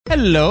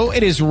Hello,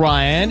 it is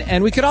Ryan,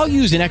 and we could all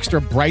use an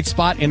extra bright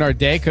spot in our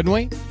day, couldn't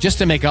we? Just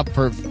to make up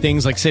for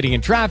things like sitting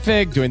in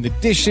traffic, doing the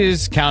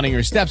dishes, counting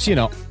your steps,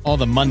 all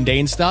the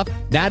mundane stuff.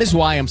 That is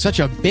why I'm such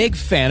a big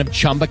fan of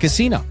Chumba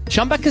Casino.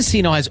 Chumba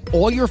Casino has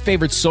all your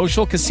favorite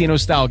social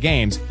casino-style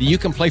games that you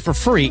can play for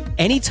free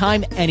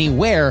anytime,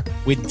 anywhere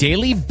with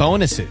daily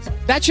bonuses.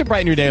 That should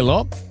brighten your day a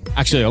little.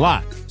 Actually, a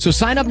lot. So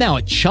sign up now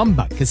at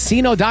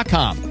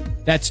ChumbaCasino.com.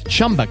 That's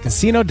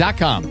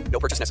ChumbaCasino.com. No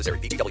purchase necessary.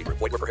 VGW Group.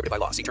 Void where prohibited by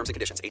law. See terms and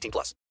conditions. 18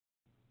 plus.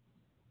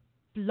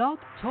 Blog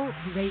Talk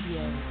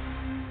Radio.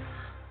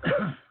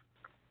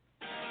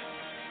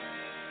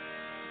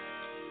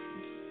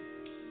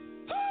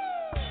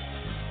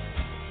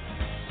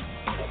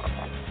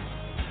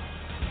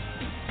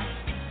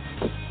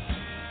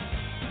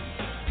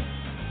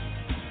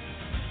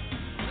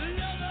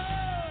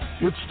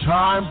 It's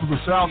time for the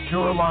South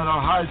Carolina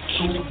High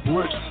School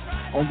Blitz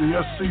on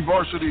the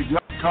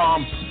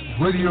scvarsity.com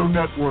radio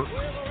network.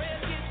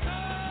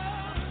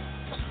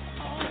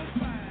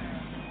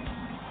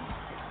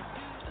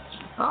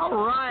 All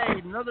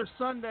right, another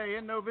Sunday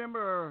in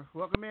November.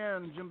 Welcome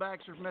in, Jim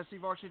Baxter from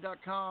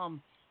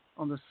scvarsity.com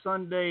on the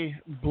Sunday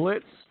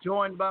Blitz,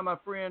 joined by my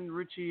friend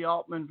Richie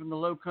Altman from the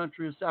Low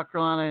Country of South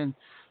Carolina and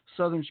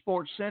Southern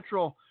Sports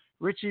Central.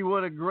 Richie,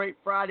 what a great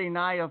Friday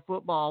night of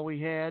football we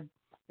had,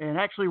 and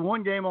actually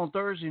one game on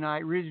Thursday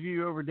night,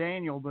 Ridgeview over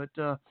Daniel, but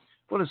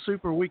what a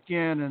super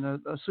weekend and a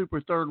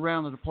super third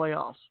round of the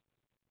playoffs.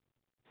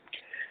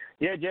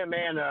 Yeah, Jim,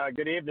 man,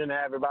 good evening to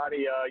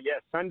everybody.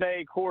 Yes,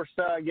 Sunday, of course,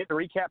 getting to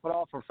recap it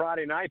all from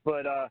Friday night,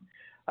 but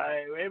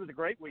it was a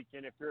great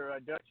weekend. If you're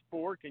Dutch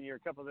Fork and you're a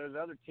couple of those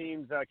other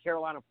teams,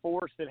 Carolina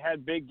Force, that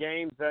had big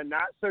games,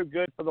 not so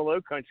good for the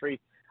Low Country.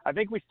 I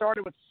think we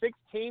started with 6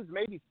 teams,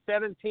 maybe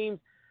 7 teams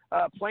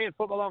playing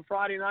football on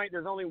Friday night.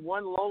 There's only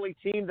one lonely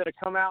team that had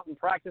come out and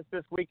practiced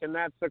this week, and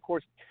that's, of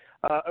course,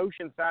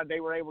 Oceanside. They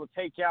were able to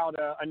take out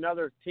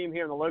another team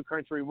here in the Low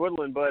Country,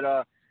 Woodland. But,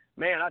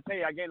 man, I tell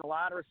you, I gained a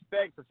lot of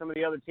respect for some of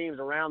the other teams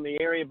around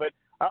the area. But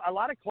a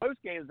lot of close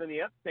games in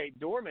the upstate.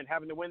 Dorman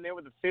having to win there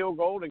with a field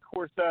goal. And, of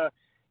course,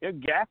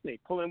 Gaffney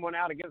pulling one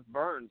out against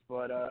Burns.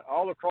 But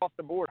all across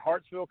the board,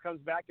 Hartsville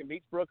comes back and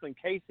beats Brooklyn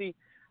Casey.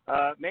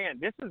 Man,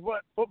 this is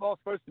what football's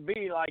supposed to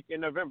be like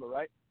in November,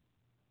 right?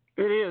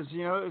 It is.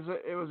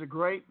 It was a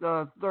great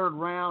third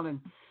round, and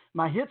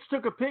my picks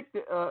took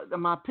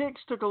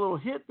a little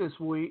hit this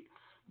week.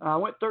 I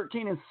went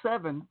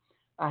 13-7.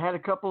 I had a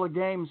couple of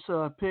games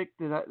picked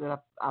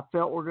that I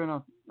felt were going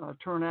to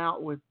turn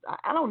out with.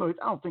 I don't know.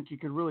 I don't think you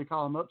could really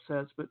call them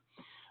upsets, but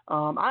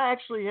I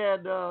actually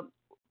had.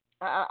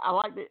 I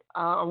liked it.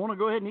 I want to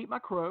go ahead and eat my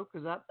crow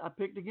because I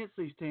picked against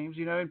these teams.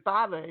 In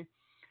 5A,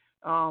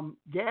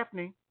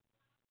 Gaffney.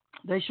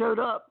 They showed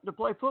up to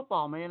play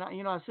football, man.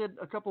 I said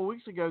a couple of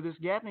weeks ago, this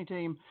Gaffney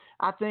team,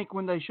 I think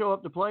when they show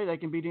up to play, they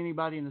can beat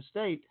anybody in the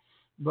state.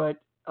 But,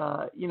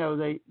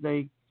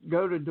 they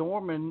go to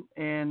Dorman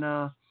and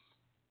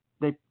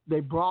they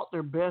brought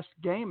their best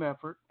game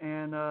effort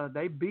and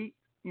they beat,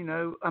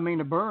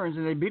 the Burns,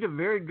 and they beat a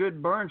very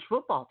good Burns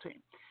football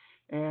team.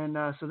 And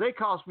so they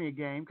cost me a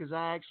game because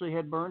I actually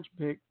had Burns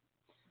picked.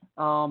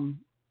 But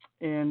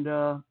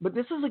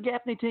this is a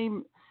Gaffney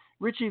team,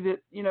 Richie, that,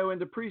 in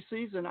the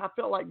preseason, I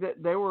felt like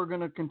that they were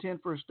going to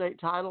contend for a state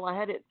title. I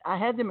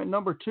had them at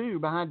number 2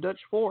 behind Dutch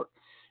Fork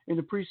in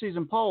the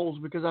preseason polls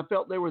because I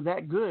felt they were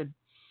that good.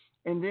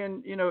 And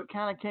then, it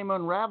kind of came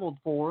unraveled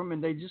for them,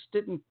 and they just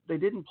didn't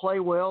play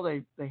well.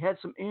 They had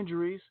some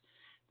injuries.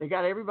 They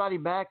got everybody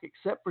back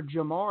except for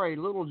Jamari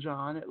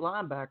Littlejohn at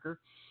linebacker.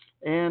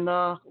 And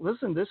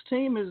listen, this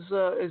team is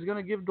going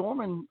to give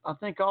Dorman, I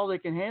think, all they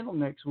can handle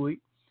next week.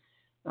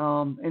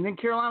 And then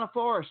Carolina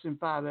Forest in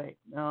 5A.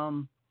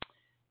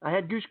 I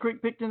had Goose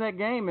Creek picked in that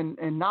game,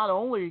 and not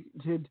only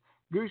did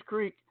Goose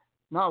Creek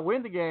not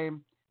win the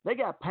game, they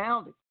got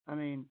pounded. I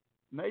mean,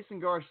 Mason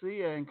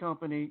Garcia and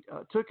company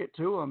took it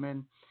to them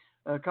and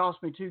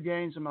cost me 2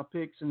 games in my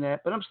picks in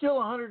that. But I'm still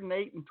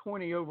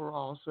 108-20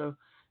 overall, so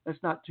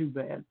that's not too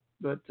bad.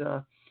 But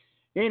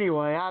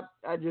anyway,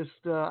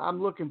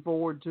 I'm looking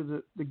forward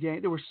to the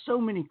game. There were so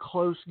many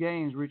close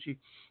games, Richie,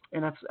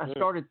 and I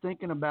started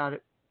thinking about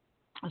it.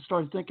 I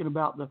started thinking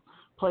about the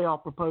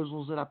playoff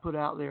proposals that I put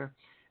out there.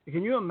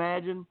 Can you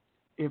imagine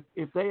if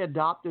they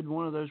adopted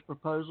one of those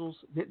proposals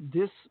that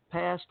this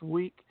past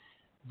week,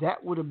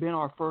 that would have been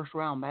our first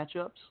round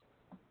matchups?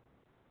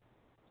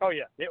 Oh,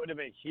 yeah, it would have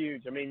been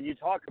huge. I mean, you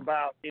talk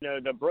about,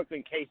 the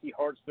Brooklyn Casey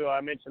Hartsville. I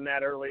mentioned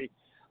that early.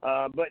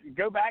 But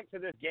go back to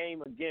this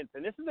game against,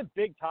 and this is a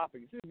big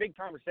topic. This is a big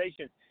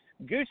conversation.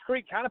 Goose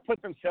Creek kind of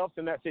put themselves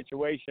in that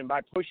situation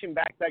by pushing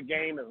back that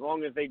game as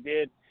long as they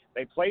did.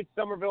 They played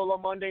Somerville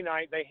on Monday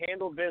night. They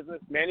handled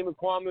business. Manny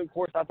McQuamu, of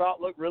course, I thought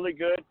looked really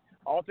good,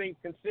 all things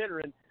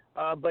considering.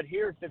 But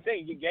here's the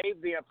thing. You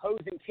gave the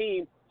opposing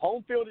team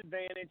home field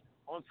advantage.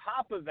 On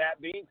top of that,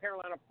 being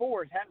Carolina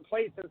Forest hadn't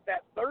played since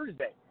that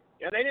Thursday.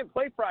 They didn't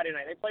play Friday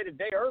night. They played a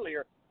day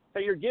earlier. So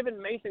you're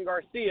giving Mason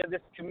Garcia,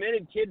 this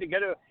committed kid, to go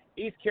to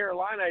East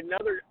Carolina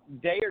another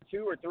day or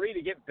 2 or 3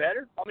 to get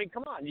better. I mean,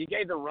 come on. You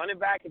gave the running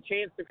back a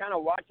chance to kind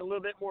of watch a little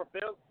bit more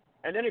film.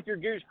 And then if you're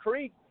Goose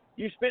Creek,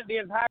 you spent the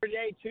entire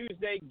day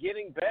Tuesday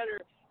getting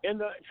better in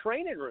the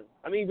training room.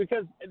 I mean,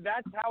 because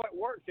that's how it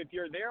works. If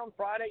you're there on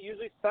Friday,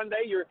 usually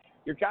Sunday,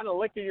 you're kind of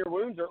licking your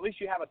wounds, or at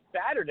least you have a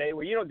Saturday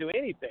where you don't do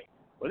anything.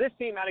 Well, this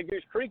team out of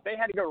Goose Creek, they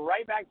had to go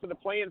right back to the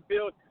playing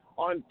field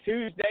on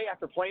Tuesday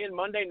after playing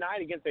Monday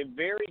night against a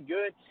very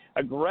good,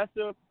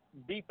 aggressive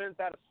defense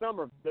out of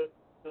Summer. The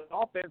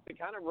offense that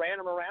kind of ran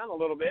them around a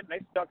little bit, and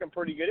they stuck them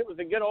pretty good. It was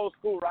a good old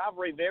school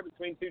rivalry there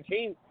between two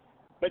teams,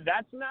 but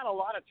that's not a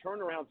lot of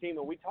turnaround team.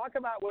 When we talk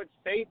about what's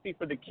safety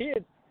for the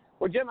kids,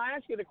 well, Jim, I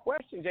ask you the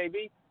question,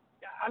 JB.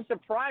 I'm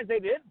surprised they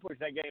didn't push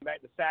that game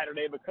back to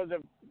Saturday because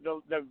of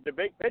the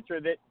big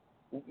picture that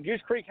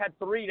Goose Creek had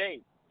 3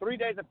 days. 3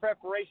 days of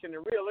preparation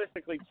and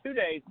realistically 2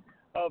 days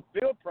of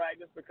field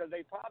practice because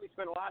they probably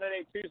spent a lot of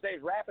day Tuesdays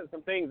wrapping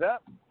some things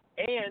up.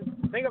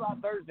 And think about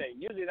Thursday.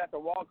 Usually that's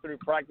a walkthrough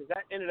practice.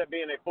 That ended up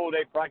being a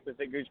full-day practice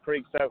at Goose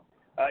Creek. So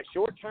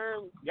short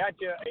term, got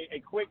you a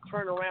quick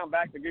turnaround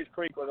back to Goose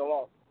Creek with a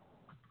loss.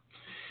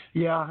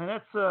 Yeah, and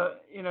that's,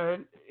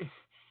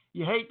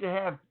 you hate to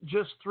have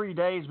just 3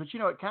 days, but,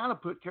 it kind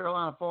of put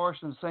Carolina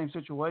Forest in the same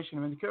situation.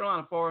 I mean, the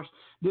Carolina Forest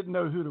didn't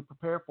know who to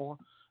prepare for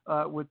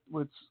with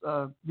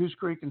Goose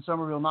Creek and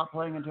Somerville not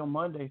playing until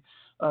Monday.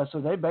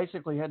 So they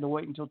basically had to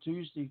wait until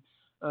Tuesday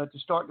to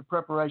start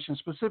the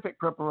specific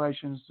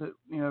preparations that,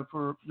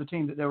 for the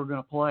team that they were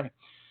going to play.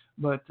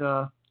 But,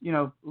 a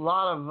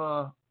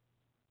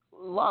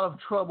lot of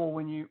trouble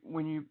when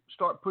you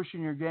start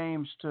pushing your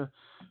games to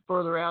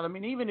further out. I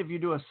mean, even if you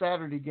do a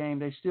Saturday game,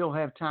 they still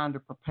have time to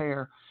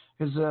prepare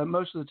because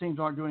most of the teams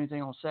aren't doing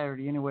anything on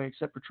Saturday anyway,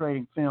 except for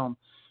trading film.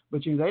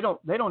 But they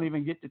don't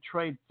even get to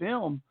trade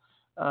film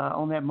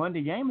on that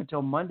Monday game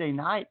until Monday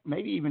night,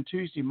 maybe even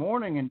Tuesday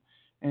morning, and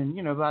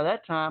by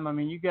that time, I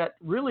mean, you got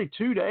really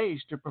 2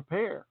 days to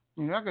prepare.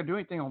 You're not going to do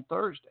anything on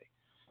Thursday,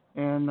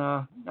 and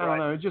I don't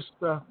know. It just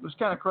was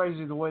kind of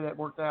crazy the way that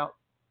worked out.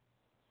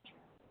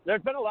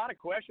 There's been a lot of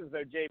questions,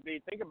 though,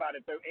 JB. Think about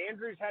it, though.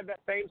 Andrews had that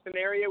same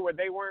scenario where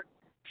they weren't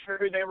sure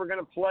who they were going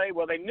to play.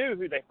 Well, they knew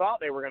who they thought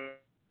they were going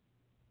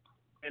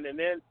to. And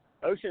then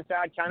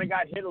Oceanside kind of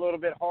got hit a little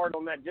bit hard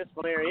on that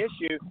disciplinary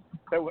issue.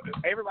 So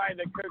everybody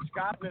that Coach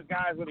Scott and his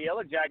guys with the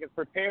Yellow Jackets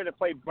prepared to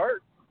play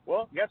Burt.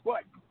 Well, guess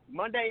what?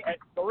 Monday at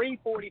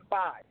 3:45,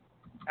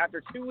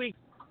 after 2 weeks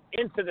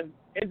into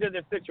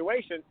this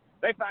situation,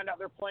 they find out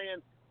they're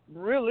playing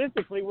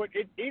realistically what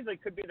it easily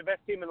could be the best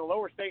team in the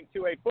lower state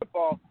in 2A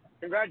football.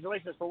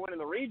 Congratulations for winning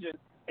the region.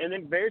 And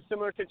then very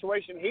similar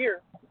situation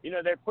here.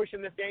 They're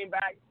pushing this game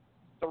back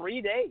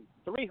 3 days,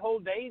 3 whole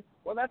days.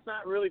 Well, that's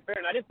not really fair.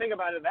 And I didn't think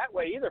about it that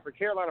way either for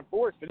Carolina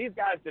Forest. But these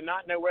guys did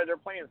not know whether they're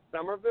playing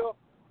Somerville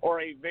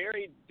or a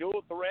very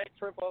dual threat,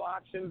 triple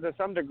option to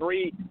some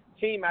degree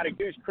team out of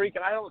Goose Creek.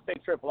 And I don't say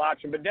triple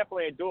option, but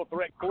definitely a dual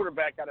threat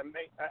quarterback out of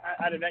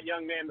that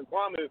young man,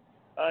 McQuamu.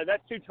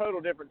 That's 2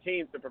 total different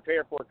teams to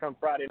prepare for come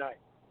Friday night.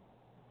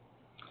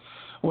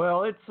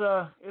 Well, it's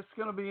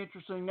going to be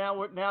interesting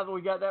now that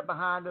we got that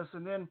behind us,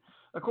 and then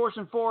of course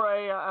in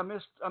 4A I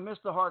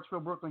missed the Hartsville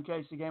Brooklyn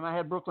Casey game. I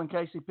had Brooklyn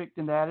Casey picked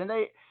in that, and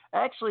they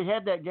actually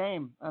had that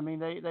game. I mean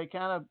they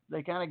kind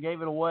of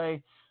gave it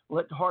away,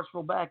 let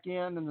Hartsville back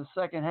in the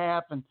second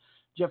half, and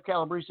Jeff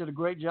Calabrese did a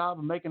great job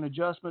of making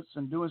adjustments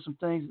and doing some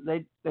things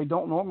that they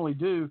don't normally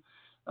do,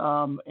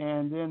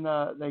 and then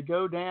they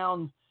go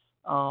down.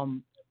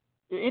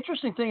 The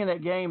interesting thing in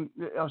that game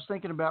I was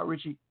thinking about,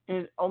 Richie,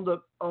 on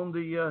the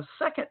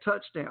second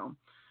touchdown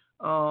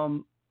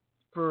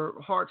for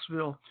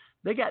Hartsville,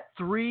 they got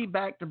 3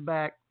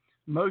 back-to-back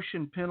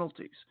motion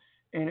penalties,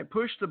 and it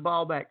pushed the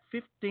ball back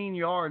 15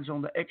 yards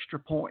on the extra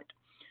point.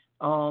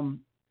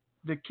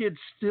 The kids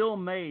still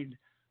made,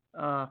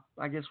 I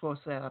guess,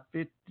 what's that,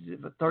 a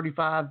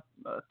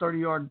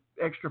 30-yard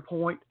extra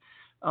point.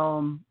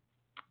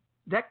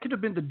 That could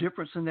have been the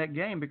difference in that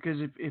game, because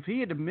if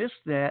he had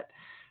missed that,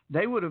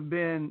 they would have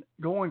been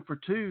going for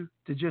 2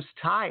 to just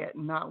tie it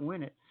and not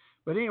win it.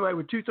 But anyway,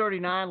 with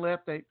 2:39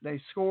 left,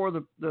 they score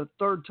the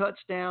third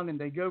touchdown, and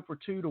they go for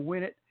 2 to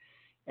win it.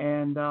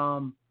 And,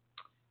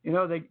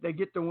 they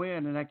get the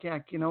win. And I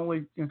can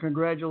only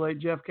congratulate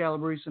Jeff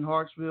Calabrese and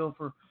Hartsville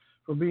for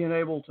being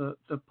able to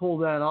pull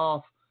that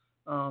off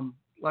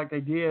like they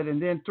did. And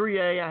then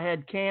 3A, I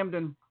had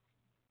Camden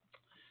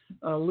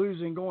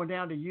losing, going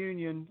down to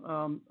Union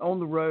on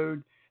the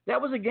road. That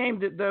was a game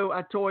that, though,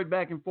 I toyed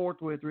back and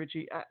forth with,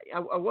 Richie.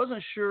 I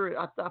wasn't sure.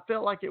 I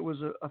felt like it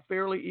was a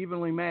fairly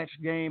evenly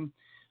matched game.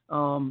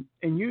 And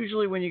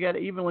usually when you got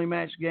an evenly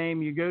matched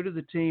game, you go to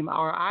the team,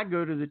 or I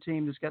go to the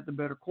team that's got the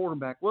better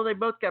quarterback. Well, they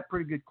both got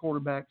pretty good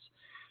quarterbacks.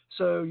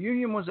 So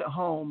Union was at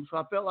home, so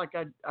I felt like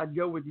I'd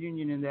go with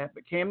Union in that.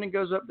 But Camden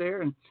goes up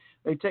there, and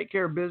they take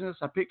care of business.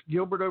 I picked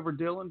Gilbert over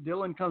Dillon.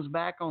 Dillon comes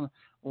back on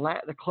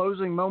the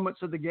closing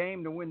moments of the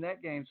game to win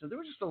that game. So there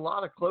was just a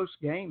lot of close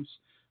games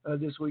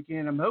this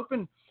weekend. I'm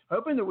hoping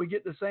that we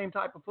get the same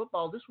type of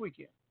football this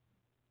weekend.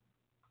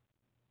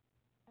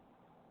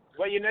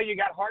 Well, you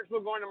got Hartsville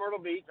going to Myrtle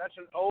Beach. That's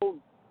an old,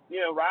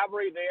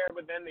 rivalry there,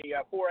 but then the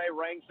 4A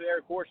ranks there.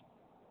 Of course,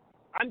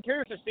 I'm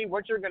curious to see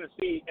what you're going to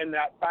see in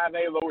that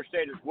 5A lower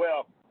state as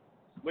well.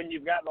 when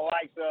you've got the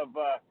likes of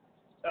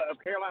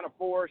Carolina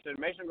Force and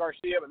Mason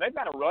Garcia, but they've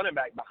got a running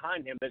back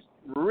behind him that's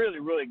really,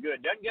 really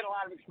good. Doesn't get a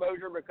lot of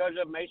exposure because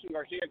of Mason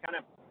Garcia, kind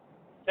of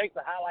takes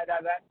the highlight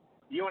out of that.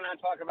 You and I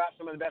talk about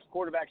some of the best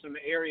quarterbacks in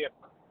the area.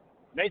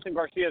 Mason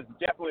Garcia is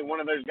definitely one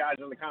of those guys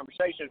in the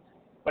conversation,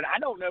 but I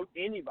don't know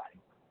anybody,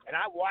 and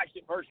I watched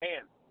it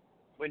firsthand.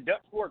 When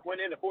Dutch Fork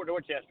went into Fort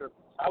Dorchester,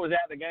 I was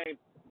at the game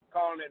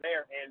calling it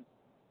there, and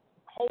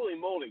holy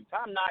moly,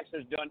 Tom Knox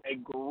has done a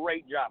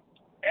great job.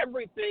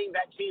 Everything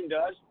that team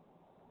does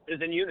is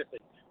in unison.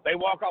 They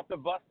walk off the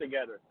bus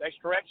together. They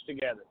stretch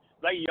together.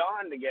 They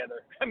yawn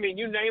together. I mean,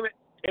 you name it,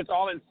 it's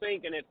all in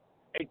sync, and it's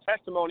a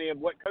testimony of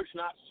what Coach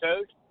Knox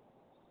chose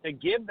to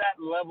give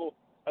that level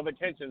of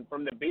attention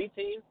from the B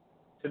team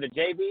to the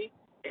JV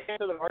and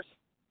to the varsity.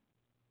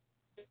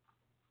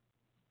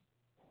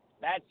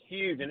 That's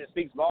huge, and it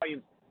speaks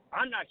volumes.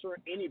 I'm not sure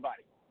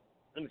anybody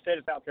in the state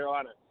of South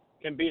Carolina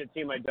can beat a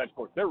team like Dutch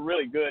Fork. They're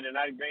really good, and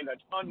I gained a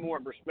ton more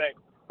respect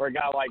for a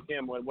guy like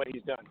him with what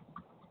he's done.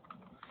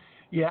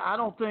 Yeah, I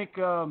don't think,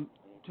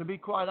 to be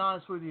quite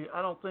honest with you,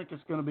 I don't think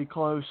it's going to be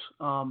close.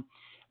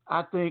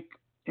 I think,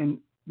 and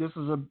this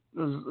is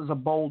a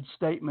bold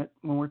statement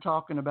when we're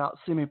talking about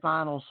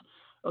semifinals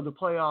of the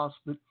playoffs,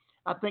 but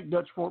I think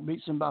Dutch Fork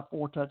beats them by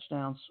 4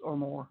 touchdowns or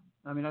more.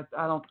 I mean,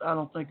 I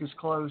don't think it's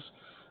close.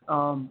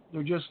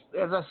 They're just,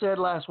 as I said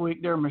last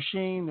week, they're a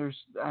machine.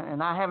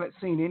 And I haven't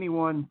seen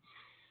anyone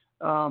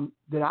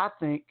that I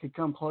think could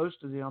come close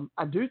to them.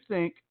 I do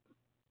think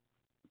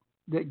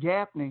that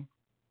Gaffney,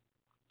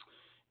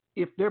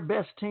 if their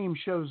best team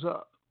shows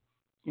up,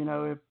 you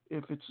know,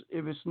 if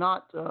it's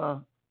not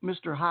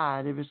Mr.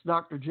 Hyde, if it's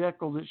Dr.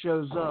 Jekyll that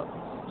shows up,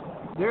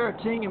 they're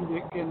a team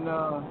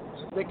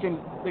that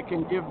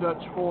can give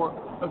Dutch Fork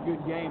a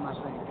good game, I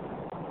think.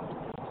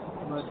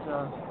 But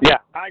yeah,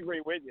 I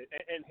agree with you.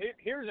 And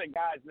here's a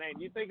guy's name.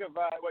 You think of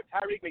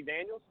Tyreek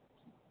McDaniels?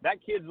 That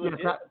kid's legit.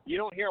 Yes, You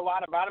don't hear a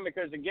lot about him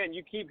because, again,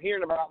 you keep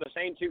hearing about the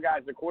same two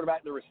guys, the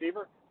quarterback and the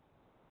receiver.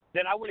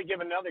 Then I would have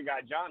given another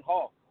guy, John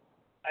Hall.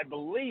 I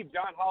believe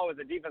John Hall is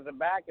a defensive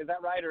back. Is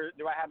that right, or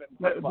do I have it?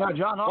 No,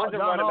 John Hall.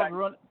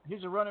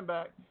 He's a running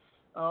back.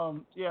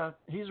 Yeah,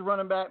 he's a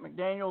running back.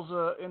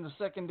 McDaniel's in the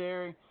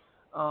secondary.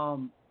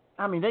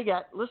 I mean,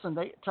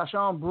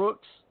 Tashawn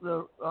Brooks,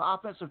 the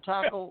offensive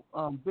tackle,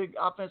 big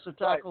offensive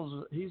tackles.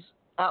 Right. He's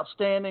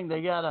outstanding.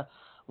 They got a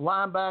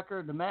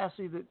linebacker,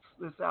 DeMassey,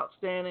 that's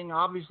outstanding.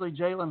 Obviously,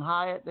 Jalen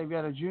Hyatt. They've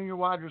got a junior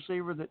wide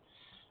receiver that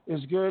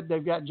is good.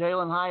 They've got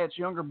Jalen Hyatt's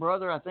younger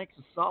brother. I think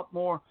he's a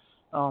sophomore.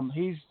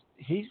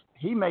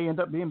 He may end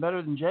up being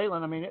better than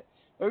Jalen. I mean,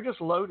 they're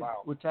just loaded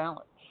with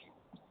talent.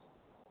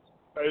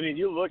 I mean,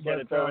 you look at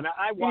it, though, and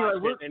I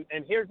watched it,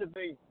 and here's the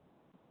thing.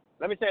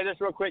 Let me say this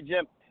real quick,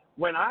 Jim.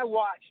 When I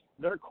watched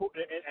their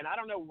 – and I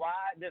don't know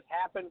why this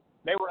happened.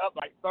 They were up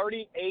like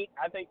 38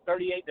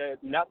 to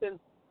nothing.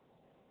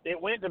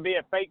 It went to be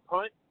a fake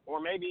punt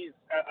or maybe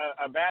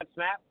a bad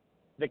snap.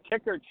 The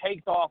kicker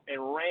takes off and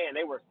ran.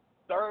 They were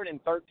 3rd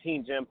and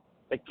 13, Jim.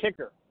 The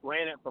kicker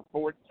ran it for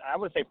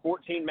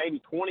 14, maybe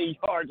 20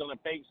 yards on a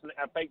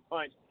fake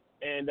punch.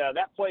 And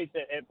that place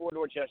at Fort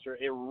Dorchester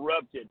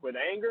erupted with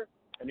anger,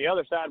 and the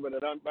other side with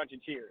a bunch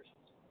of cheers.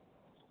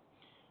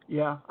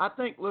 Yeah, I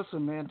think.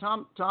 Listen, man,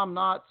 Tom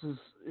Knotts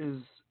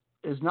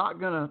is not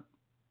gonna.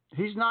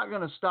 He's not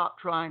gonna stop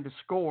trying to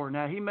score.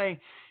 Now he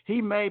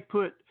may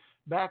put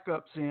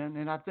backups in,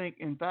 and I think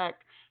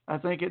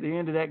at the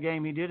end of that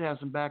game he did have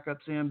some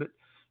backups in, but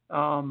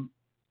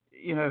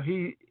you know,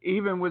 he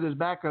even with his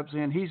backups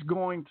in, he's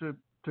going to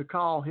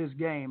call his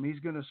game. He's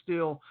going to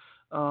still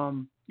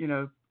you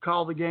know,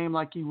 call the game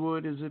like he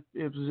would as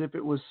if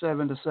it was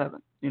 7-7,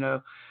 you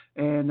know,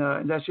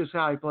 and that's just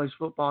how he plays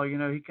football. You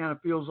know, he kind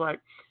of feels like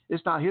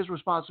it's not his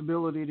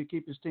responsibility to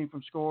keep his team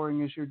from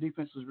scoring; it's your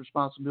defense's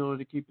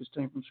responsibility to keep his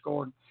team from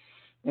scoring.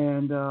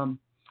 And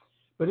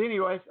but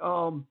anyway,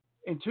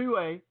 in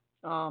 2A,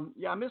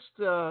 yeah, I missed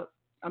the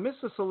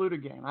Saluda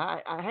game.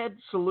 I had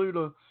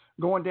Saluda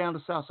going down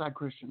to Southside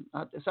Christian.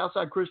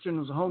 Southside Christian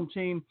was a home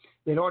team.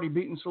 They'd already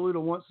beaten Saluda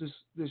once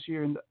this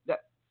year, and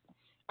that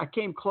I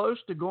came close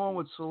to going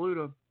with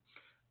Saluda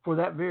for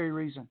that very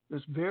reason.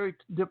 It's very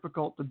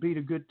difficult to beat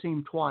a good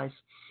team twice.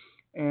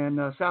 And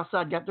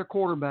Southside got their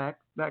quarterback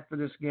back for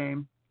this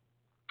game.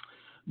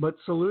 But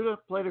Saluda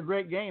played a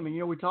great game. And,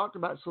 you know, we talked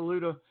about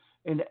Saluda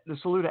in the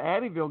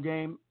Saluda-Abbeville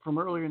game from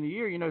earlier in the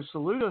year. You know,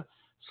 Saluda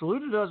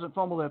doesn't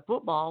fumble that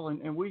football.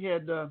 And we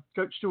had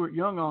Coach Stuart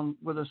Young on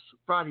with us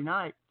Friday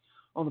night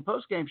on the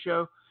postgame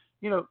show.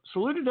 You know,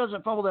 Saluda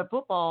doesn't fumble that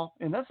football,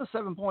 and that's a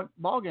 7-point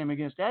ball game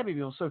against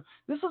Abbeville. So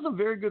this is a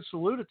very good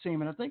Saluda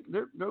team, and I think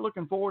they're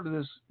looking forward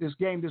to this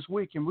game this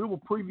week, and we will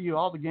preview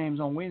all the games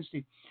on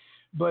Wednesday.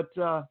 But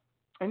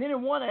and then in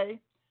 1A,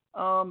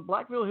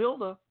 Blackville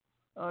Hilda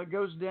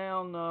goes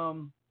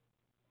down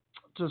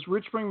to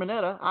Rich Spring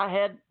Minetta. I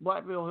had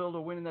Blackville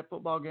Hilda winning that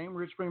football game.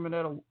 Rich Spring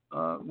Minetta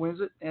wins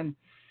it, and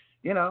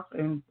you know,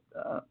 and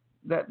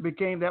that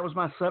was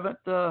my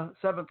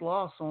seventh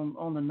loss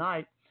on the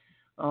night.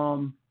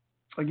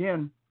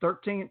 Again,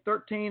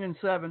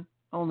 13-7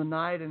 on the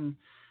night, and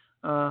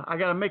I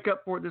got to make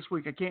up for it this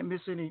week. I can't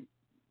miss any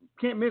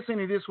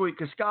this week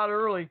because Scott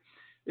Early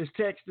is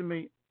texting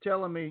me,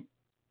 telling me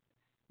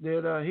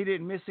that he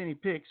didn't miss any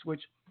picks,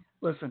 which,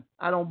 listen,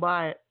 I don't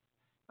buy it.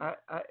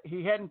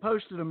 He hadn't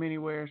posted them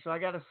anywhere, so I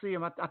got to see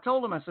him. I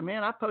told him, I said,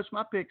 man, I post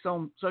my picks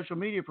on social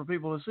media for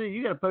people to see.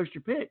 You got to post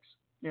your picks,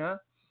 yeah.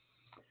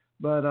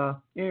 But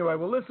anyway,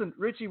 well, listen,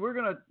 Richie, we're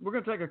gonna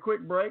take a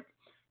quick break.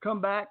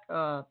 Come back,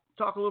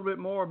 talk a little bit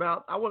more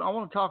about. I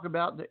want to talk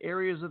about the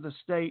areas of the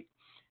state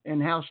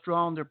and how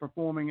strong they're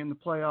performing in the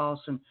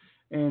playoffs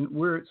and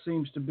where it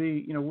seems to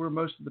be. You know, where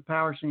most of the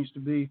power seems to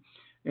be,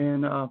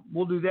 and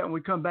we'll do that when we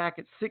come back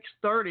at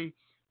 6:30.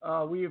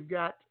 We have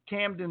got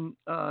Camden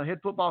head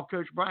football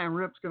coach Brian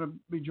Ripp's going to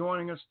be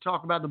joining us to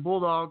talk about the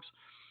Bulldogs.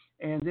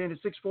 And then at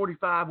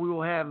 6:45, we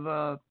will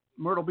have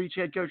Myrtle Beach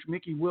head coach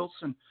Mickey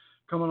Wilson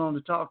coming on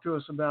to talk to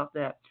us about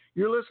that.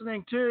 You're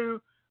listening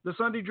to The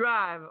Sunday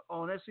Drive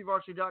on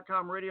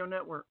scvarsity.com radio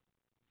network.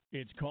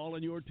 It's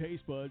calling your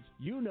taste buds.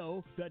 You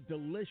know that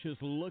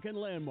delicious-looking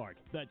landmark,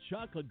 that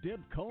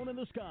chocolate-dipped cone in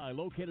the sky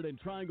located in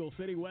Triangle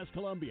City, West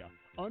Columbia.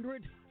 Under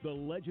it, the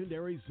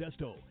legendary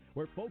Zesto,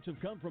 where folks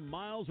have come from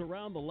miles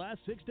around the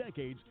last 6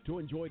 decades to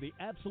enjoy the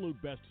absolute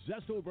best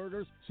Zesto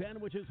burgers,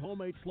 sandwiches,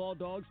 homemade slaw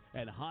dogs,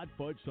 and hot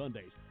fudge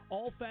sundaes.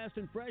 All fast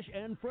and fresh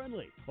and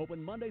friendly.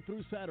 Open Monday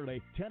through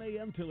Saturday, 10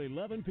 a.m. till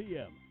 11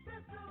 p.m.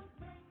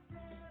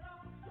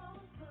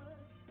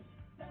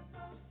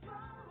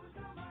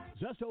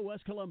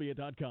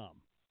 ZestoWestColumbia.com.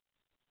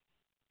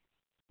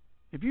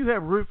 If you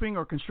have roofing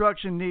or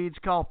construction needs,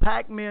 call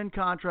Pac-Men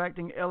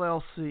Contracting,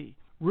 LLC.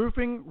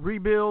 Roofing,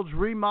 rebuilds,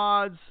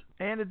 remods,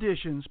 and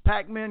additions,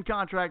 Pac-Men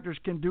Contractors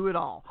can do it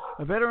all.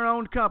 A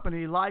veteran-owned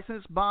company,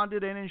 licensed,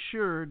 bonded, and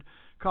insured.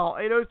 Call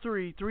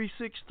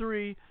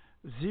 803-363-0739.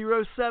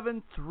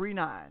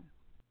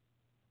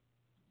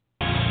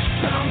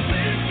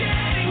 Something's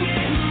getting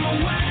in my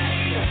way.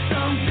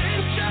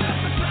 Something's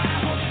just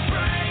about to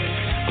break.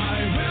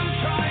 I will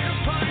try to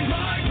find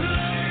my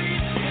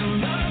place in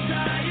the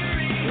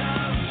diary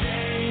of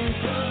James.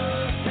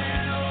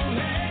 Tell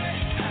me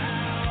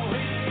how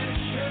it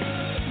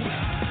should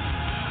ride.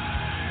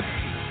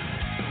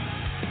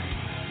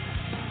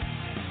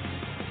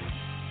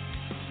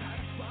 Try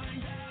to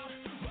find out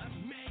what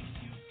makes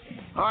you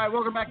tick. All right,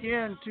 welcome back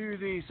in to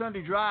the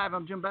Sunday Drive.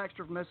 I'm Jim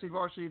Baxter from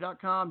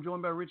scvarsity.com,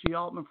 joined by Richie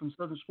Altman from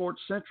Southern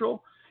Sports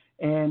Central.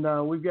 And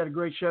we've got a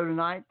great show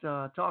tonight,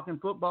 talking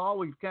football.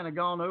 We've kind of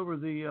gone over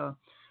the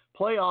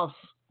playoffs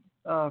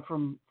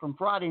from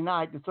Friday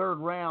night, the third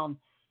round,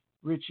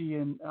 Richie.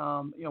 And,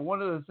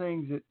 one of the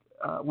things that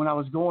when I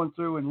was going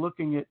through and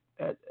looking at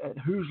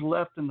who's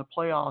left in the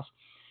playoffs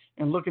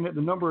and looking at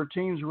the number of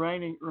teams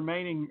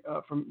remaining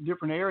from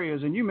different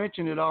areas, and you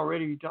mentioned it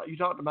already, you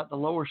talked about the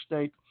lower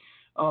state.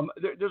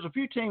 There's a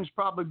few teams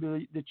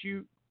probably that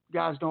you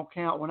guys don't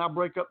count. When I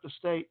break up the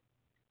state,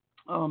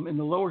 in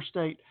the lower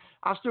state,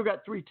 I still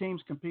got 3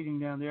 teams competing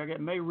down there. I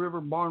got May River,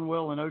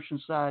 Barnwell, and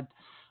Oceanside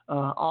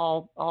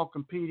all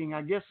competing.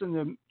 I guess in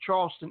the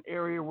Charleston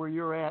area where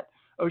you're at,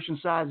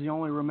 Oceanside is the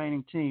only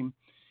remaining team.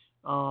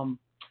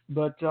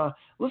 But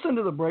listen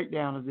to the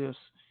breakdown of this.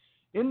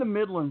 In the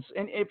Midlands,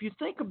 and if you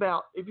think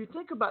about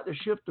the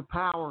shift of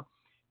power,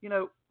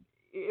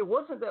 it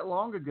wasn't that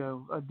long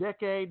ago, a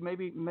decade,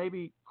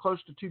 maybe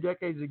close to 2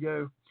 decades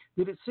ago,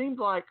 that it seemed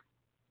like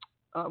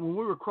when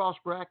we were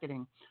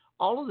cross-bracketing,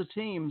 all of the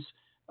teams,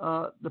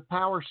 the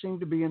power seemed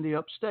to be in the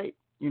upstate,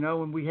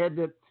 and we had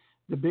the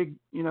big,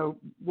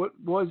 what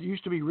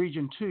used to be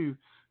Region 2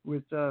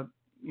 with,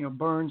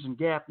 Burns and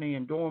Gaffney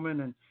and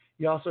Dorman, and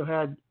you also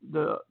had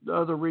the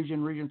other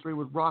Region 3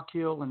 with Rock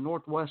Hill and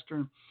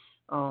Northwestern,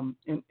 and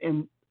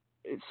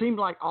it seemed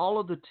like all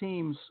of the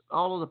teams,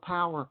 all of the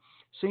power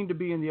seemed to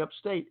be in the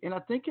upstate, and I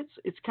think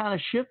it's kind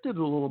of shifted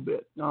a little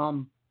bit.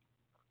 For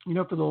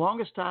the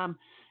longest time,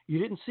 you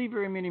didn't see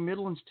very many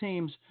Midlands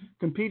teams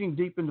competing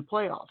deep in the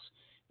playoffs.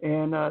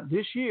 And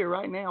this year,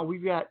 right now,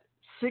 we've got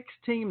 6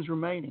 teams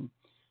remaining.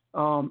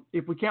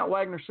 If we count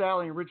Wagner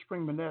Sally and Rich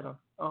Spring Minetta.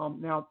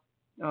 Now,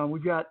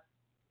 we've got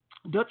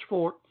Dutch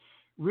Fork,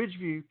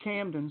 Ridgeview,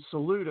 Camden,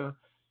 Saluda,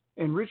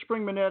 and Rich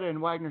Spring Minetta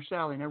and Wagner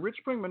Sally. Now, Rich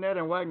Spring Minetta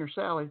and Wagner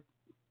Sally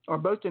are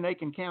both in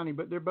Aiken County,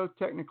 but they're both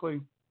technically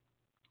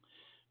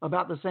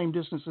about the same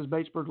distance as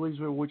Batesburg,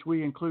 Leesville, which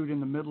we include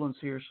in the Midlands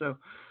here. So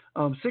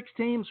 6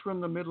 teams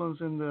from the Midlands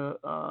in the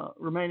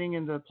remaining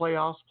in the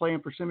playoffs,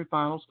 playing for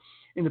semifinals.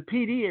 In the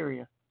PD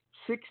area,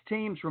 6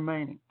 teams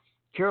remaining: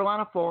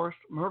 Carolina Forest,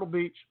 Myrtle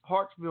Beach,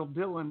 Hartsville,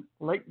 Dillon,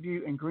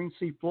 Lakeview, and Green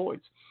Sea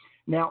Floyds.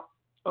 Now,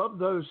 of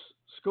those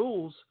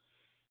schools,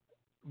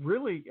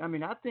 really, I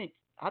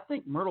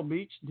think Myrtle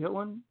Beach,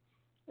 Dillon,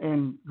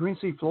 and Green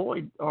Sea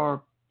Floyd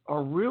are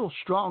real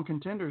strong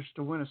contenders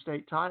to win a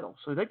state title.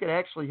 So they could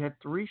actually have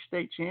 3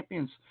 state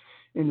champions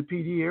in the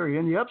PD area.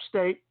 In the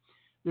upstate,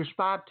 there's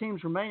 5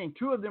 teams remaining.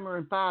 2 of them are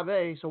in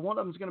 5A, so one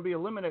of them is going to be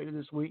eliminated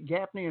this week,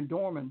 Gaffney and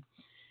Dorman.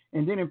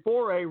 And then in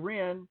 4A,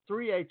 Wren,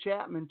 3A,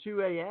 Chapman,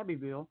 2A,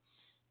 Abbeville.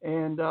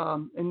 And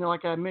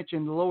like I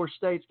mentioned, the lower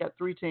states got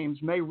 3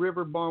 teams, May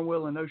River,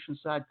 Barnwell, and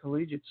Oceanside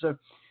Collegiate. So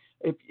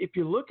if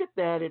you look at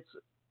that,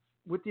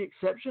 with the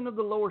exception of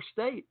the lower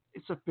state,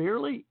 it's a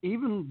fairly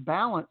even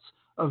balance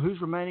of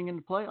who's remaining in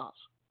the playoffs.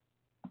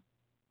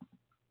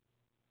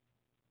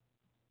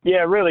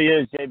 Yeah, it really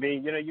is,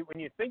 JB. When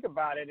you think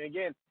about it, and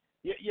again,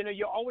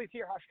 you always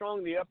hear how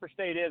strong the upper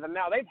state is, and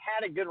now they've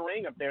had a good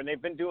ring up there, and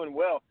they've been doing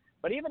well.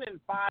 But even in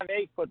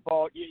 5A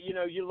football,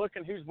 you look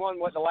at who's won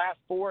the last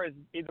four has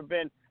either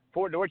been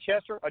Fort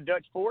Dorchester or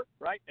Dutch Fort,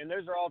 right? And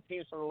those are all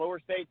teams from the lower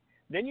state.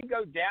 Then you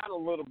go down a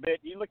little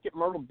bit. You look at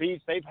Myrtle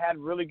Beach; they've had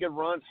really good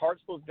runs.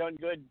 Hartsville's done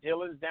good.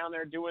 Dillon's down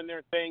there doing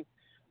their thing.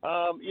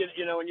 And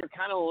you're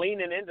kind of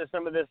leaning into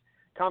some of this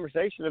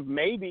conversation of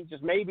maybe,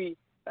 just maybe.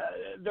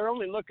 They're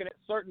only looking at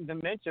certain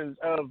dimensions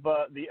of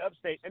the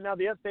upstate. And now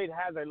the upstate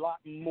has a lot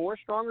more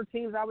stronger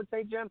teams, I would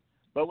say, Jim.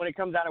 But when it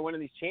comes out of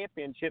winning these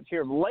championships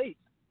here of late,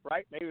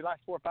 right, maybe the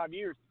last 4 or 5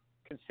 years,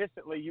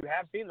 consistently you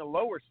have seen the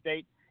lower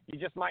state. You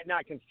just might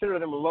not consider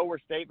them a lower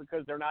state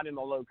because they're not in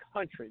the low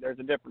country. There's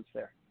a difference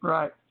there.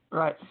 Right.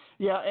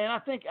 Yeah, and I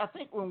think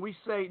when we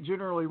say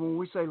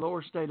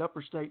lower state,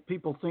 upper state,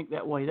 people think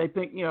that way. They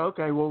think,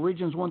 okay, well,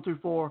 regions 1 through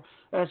 4,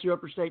 that's your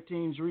upper state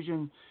teams.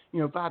 Region,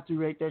 5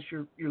 through 8, that's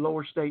your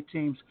lower state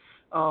teams.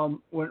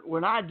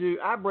 When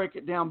I break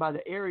it down by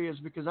the areas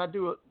because I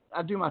do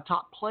my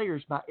top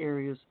players by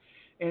areas,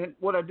 and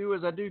what I do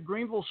is I do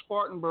Greenville,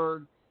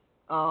 Spartanburg,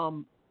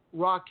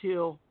 Rock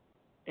Hill,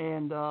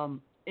 and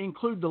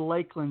include the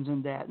Lakelands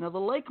in that. Now the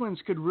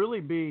Lakelands could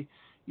really be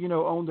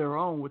on their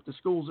own with the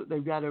schools that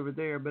they've got over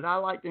there. But I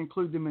like to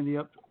include them in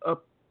the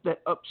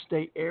that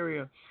upstate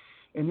area.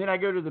 And then I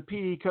go to the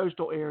PD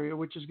coastal area,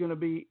 which is going to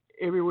be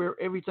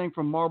everything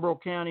from Marlboro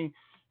County,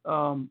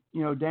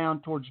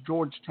 down towards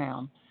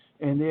Georgetown,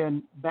 and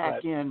then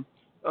back in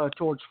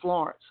towards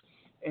Florence.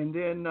 And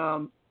then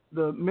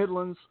the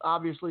Midlands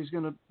obviously is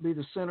going to be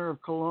the center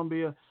of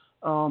Columbia,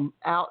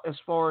 out as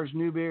far as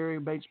Newberry,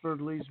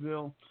 Batesburg,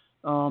 Leesville,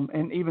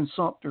 and even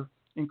Sumter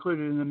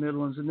included in the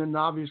Midlands. And then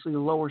obviously the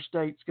lower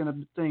state's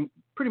going to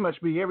pretty much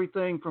be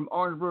everything from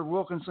Orangeburg,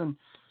 Wilkinson,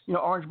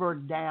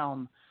 Orangeburg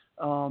down.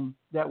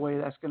 That way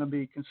that's going to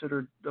be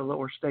considered the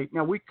lower state.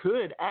 Now we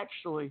could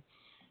actually,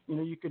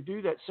 you could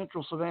do that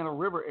Central Savannah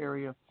River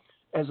area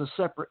as a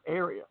separate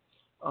area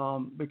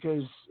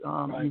because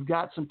you've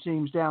got some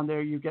teams down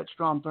there. You've got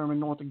Strom Thurmond,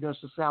 North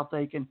Augusta, South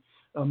Aiken,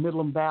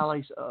 Midland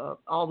Valleys,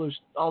 all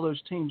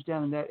those teams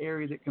down in that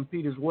area that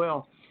compete as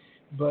well.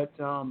 But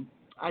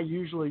I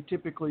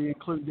typically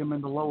include them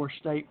in the lower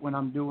state when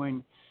I'm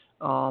doing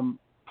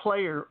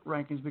player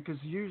rankings because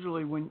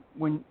usually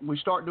when we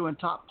start doing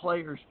top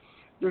players,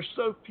 there's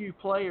so few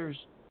players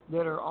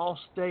that are all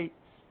state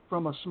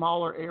from a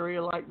smaller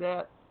area like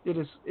that.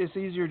 It's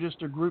easier just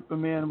to group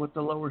them in with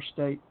the lower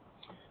state.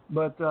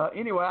 But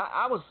anyway,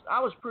 I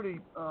was pretty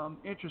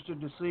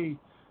interested to see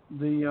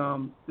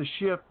the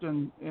shift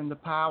in the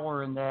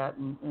power in that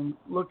and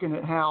looking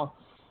at how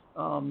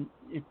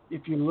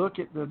if you look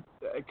at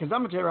because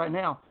I'm gonna tell you right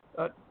now,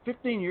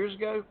 15 years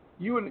ago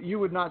you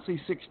would not see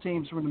 6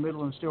 teams from the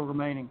Midlands still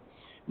remaining.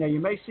 Now you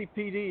may see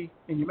PD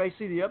and you may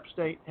see the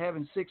upstate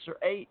having 6 or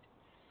 8,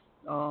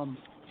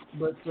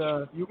 but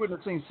you wouldn't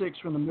have seen 6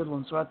 from the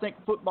Midlands. So I think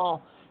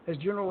football has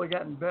generally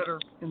gotten better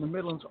in the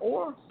Midlands,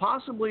 or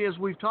possibly as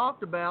we've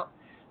talked about,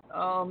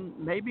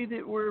 maybe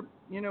that we're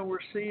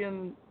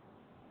seeing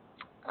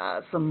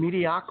some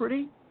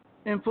mediocrity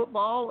in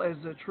football as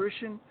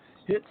attrition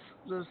hits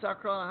the South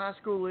Carolina High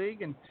School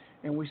League,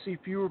 and we see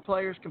fewer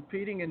players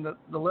competing in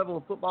the level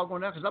of football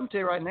going down. Because I'm going to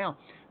tell you right now,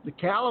 the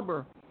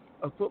caliber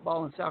of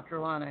football in South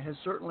Carolina has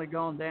certainly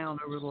gone down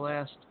over the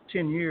last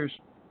 10 years,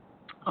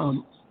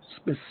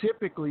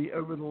 specifically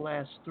over the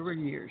last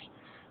 3 years.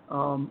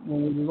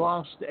 When we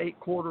lost the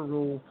 8-quarter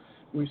rule,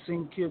 we've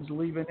seen kids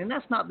leaving, and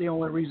that's not the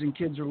only reason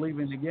kids are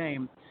leaving the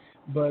game.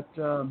 But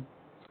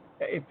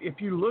if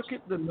you look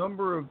at the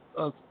number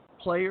of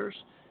players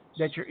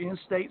that your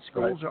in-state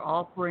schools are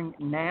offering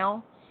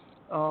now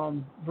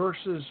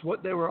versus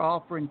what they were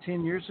offering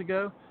 10 years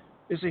ago,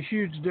 is a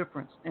huge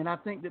difference. And I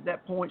think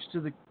that points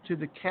to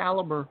the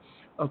caliber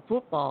of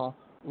football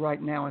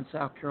right now in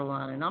South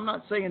Carolina. And I'm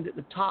not saying that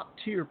the top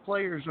tier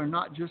players are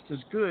not just as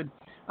good.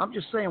 I'm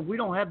just saying we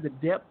don't have the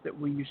depth that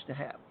we used to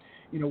have.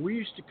 We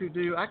used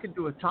to I could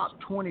do a top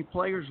 20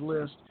 players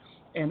list,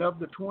 and of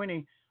the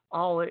 20,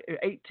 all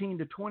 18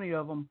 to 20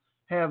 of them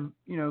have,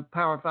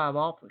 Power 5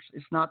 offers.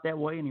 It's not that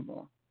way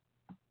anymore.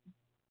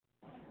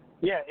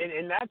 Yeah,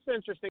 and that's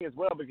interesting as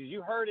well because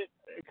you heard it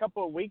a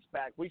couple of weeks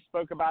back. We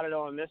spoke about it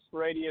on this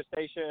radio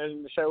station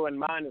and the show and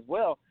mine as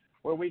well,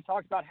 where we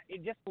talked about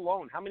just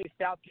alone how many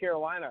South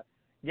Carolina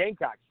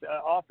Gamecocks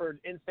offered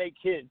in-state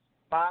kids.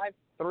 5,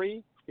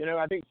 3,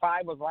 I think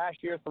 5 was last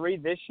year, 3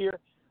 this year.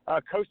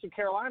 Coastal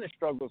Carolina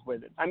struggles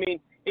with it. I mean,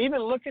 even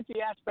look at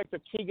the aspect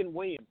of Keegan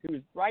Williams,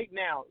 who's right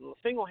now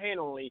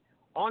single-handedly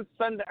on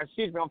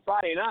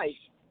Friday night,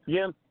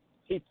 Jim,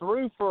 he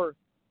threw for,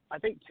 I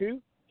think,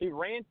 2. He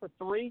ran for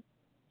 3,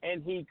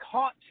 and he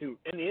caught 2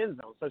 in the end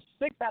zone. So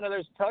 6 out of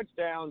those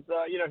touchdowns,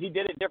 he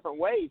did it different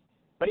ways,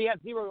 but he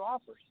had 0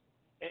 offers.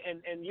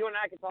 And you and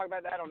I can talk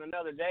about that on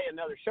another day,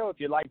 another show if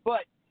you like.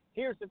 But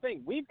here's the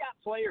thing. We've got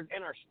players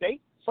in our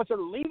state, but they're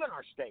leaving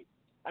our state.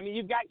 I mean,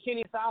 you've got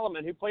Kenny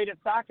Solomon, who played at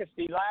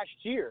Socastee last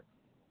year,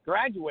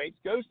 graduates,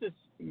 goes to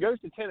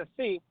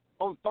Tennessee.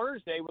 On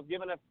Thursday was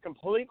given a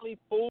completely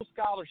full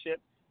scholarship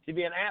to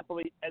be an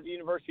athlete at the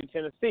University of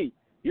Tennessee.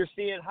 You're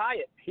seeing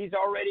Hyatt. He's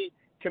already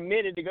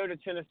committed to go to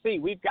Tennessee.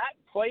 We've got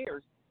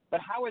players, but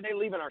how are they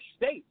leaving our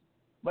state?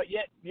 But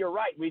yet, you're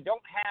right, we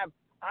don't have,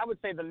 I would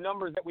say, the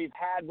numbers that we've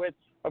had with,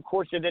 of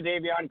course, the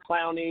Davion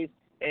Clowneys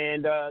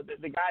and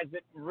the guys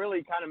that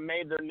really kind of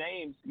made their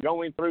names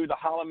going through the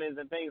Hollimans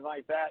and things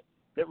like that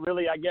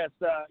really, I guess,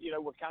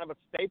 were kind of a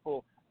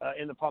staple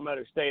in the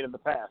Palmetto State of the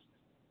past.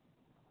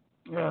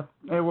 Yeah,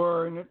 they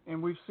were,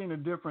 and we've seen a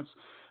difference.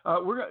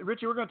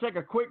 Richie, we're going to take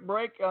a quick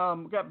break.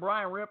 We've got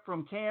Brian Rip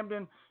from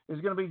Camden is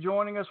going to be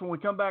joining us when we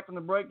come back from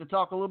the break to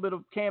talk a little bit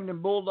of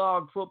Camden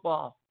Bulldog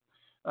football.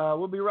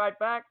 We'll be right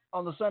back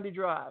on the Sunday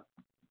Drive.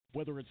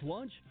 Whether it's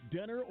lunch,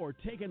 dinner, or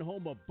taking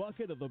home a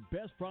bucket of the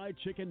best fried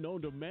chicken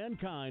known to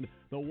mankind,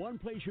 the one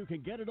place you can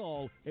get it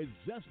all is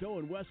Zesto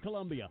in West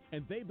Columbia.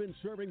 And they've been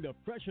serving the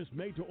freshest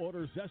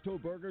made-to-order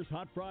Zesto burgers,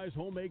 hot fries,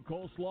 homemade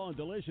coleslaw, and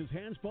delicious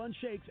hand-spun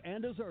shakes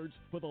and desserts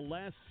for the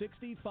last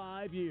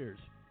 65 years.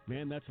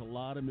 Man, that's a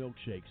lot of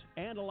milkshakes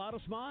and a lot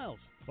of smiles.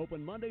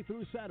 Open Monday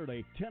through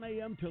Saturday, 10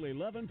 a.m. till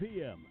 11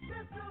 p.m.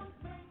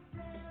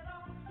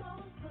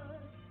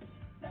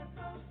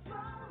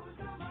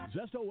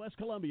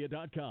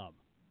 ZestoWestColumbia.com.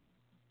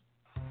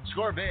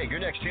 Score big your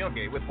next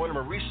tailgate with one of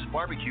Maurice's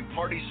barbecue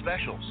party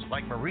specials,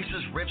 like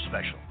Maurice's Rib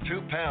Special.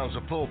 2 pounds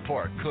of pulled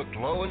pork cooked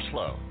low and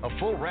slow, a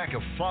full rack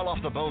of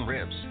fall-off-the-bone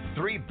ribs,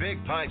 3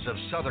 big pints of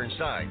southern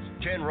sides,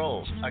 10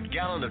 rolls, a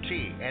gallon of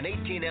tea, and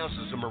 18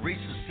 ounces of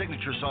Maurice's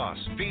signature sauce.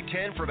 Feed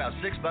 10 for about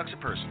 $6 a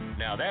person.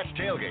 Now that's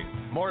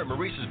tailgate. More at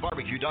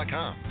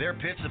Maurice'sBarbecue.com. Their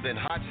pits have been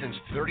hot since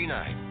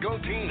 '39. Go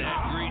team!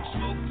 That great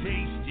smoke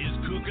taste is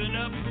cooking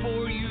up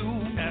for you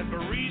at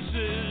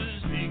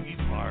Maurice's Piggy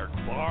Park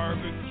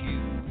Barbecue.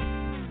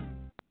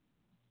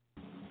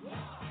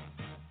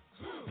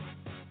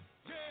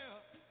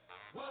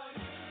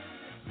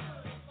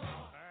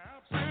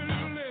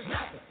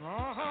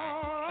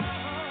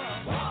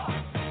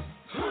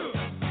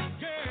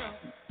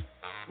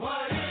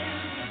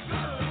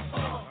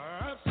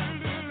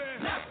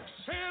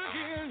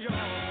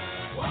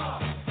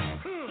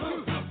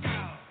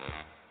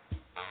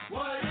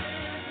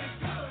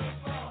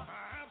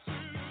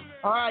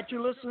 All right,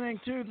 you're listening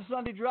to the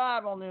Sunday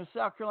Drive on the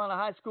South Carolina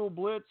High School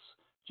Blitz.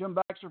 Jim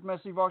Baxter from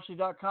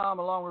SCVarsity.com,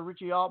 along with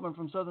Richie Altman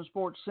from Southern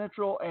Sports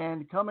Central,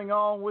 and coming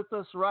on with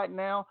us right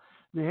now,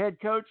 the head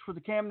coach for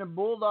the Camden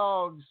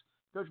Bulldogs,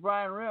 Coach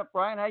Brian Rimp.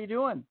 Brian, how you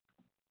doing?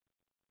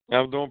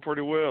 I'm doing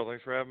pretty well.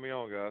 Thanks for having me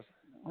on, guys.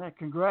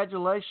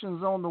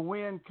 Congratulations on the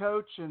win,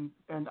 Coach. And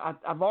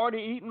I've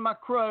already eaten my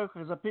crow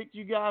because I picked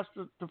you guys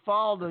to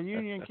fall to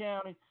Union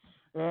County.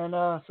 And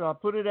so I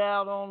put it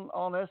out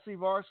on SC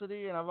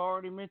Varsity, and I've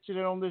already mentioned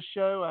it on this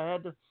show. I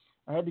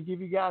had to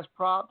give you guys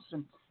props,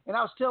 and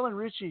I was telling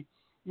Richie,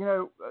 you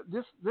know,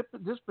 this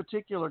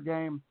particular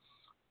game,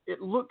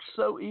 it looked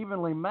so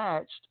evenly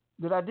matched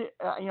that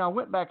I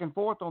went back and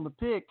forth on the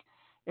pick,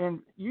 and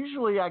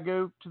usually I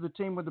go to the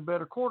team with the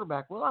better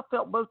quarterback. Well, I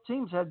felt both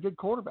teams had good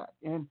quarterback,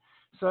 and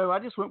so I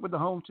just went with the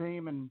home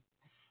team, and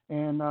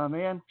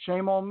man,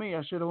 shame on me.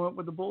 I should have went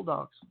with the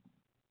Bulldogs.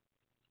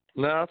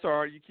 No, that's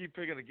all right. You keep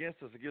picking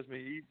against us. It gives me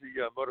easy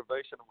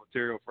motivational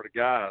material for the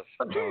guys.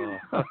 They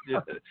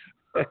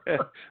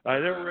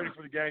were ready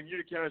for the game.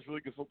 Union County's a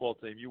really good football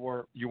team. You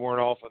weren't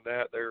off on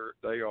that. They are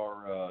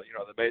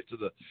they made it to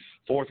the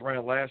 4th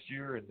round last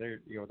year, and they're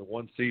the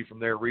 1 seed from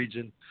their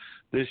region.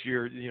 This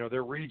year,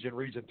 their region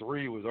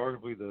 3, was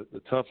arguably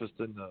the toughest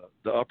in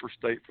the upper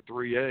state for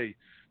 3A.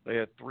 They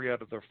had 3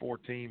 out of their 4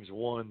 teams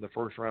won the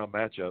first round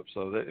matchup.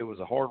 So it was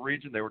a hard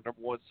region. They were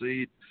number 1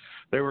 seed.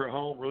 They were at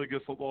home, really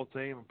good football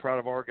team. I'm proud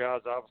of our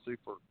guys, obviously,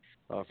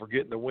 for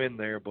getting the win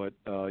there. But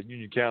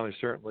Union County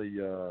certainly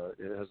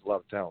has a lot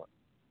of talent.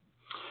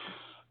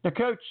 Now,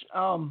 Coach,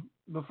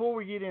 before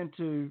we get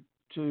into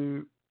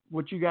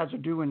what you guys are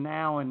doing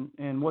now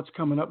and what's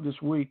coming up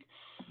this week,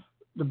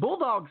 the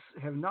Bulldogs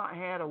have not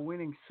had a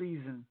winning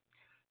season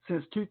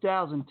since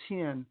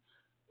 2010.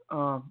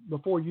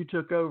 Before you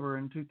took over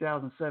in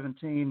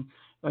 2017,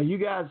 you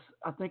guys,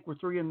 I think, were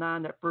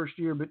 3-9 that first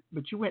year, but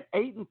you went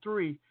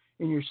 8-3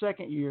 in your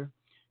second year.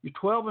 You're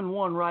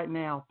 12-1 right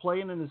now,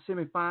 playing in the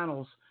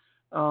semifinals.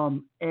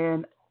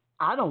 And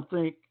I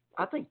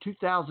think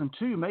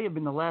 2002 may have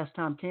been the last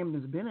time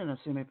Camden's been in a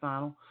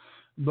semifinal.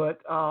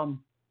 But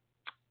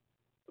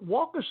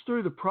walk us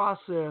through the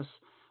process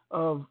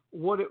of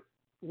what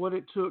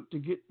it took to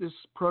get this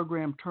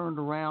program turned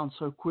around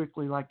so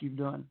quickly, like you've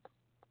done.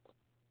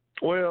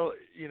 Well,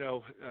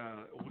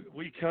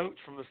 we coach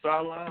from the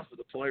sidelines, but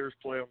the players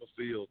play on the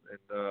field. And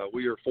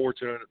we are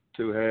fortunate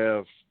to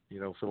have,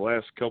 for the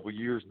last couple of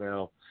years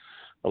now,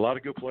 a lot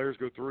of good players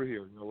go through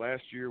here.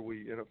 Last year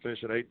we ended up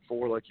finishing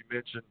 8-4, like you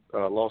mentioned,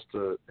 lost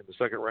in the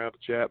second round to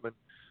Chapman.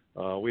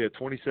 We had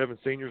 27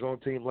 seniors on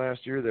the team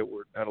last year that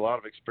had a lot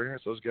of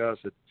experience. Those guys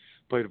had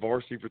played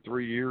varsity for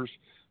 3 years.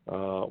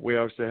 We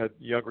obviously had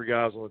younger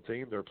guys on the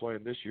team that are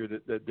playing this year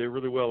that did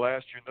really well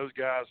last year. And those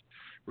guys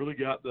really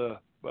got the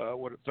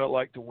what it felt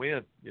like to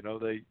win.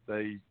 They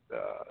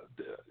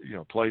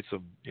played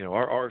some.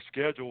 Our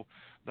schedule,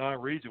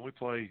 non-region, we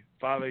play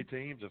 5A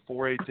teams and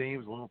 4A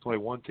teams. We're going to play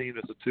one team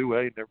that's a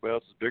 2A, and everybody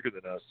else is bigger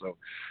than us. So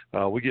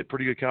we get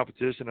pretty good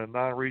competition on a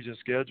non-region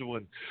schedule,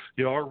 and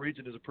our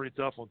region is a pretty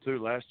tough one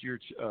too. Last year,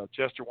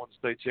 Chester won the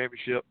state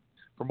championship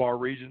from our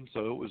region,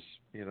 so it was,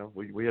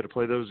 we had to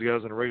play those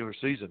guys in a regular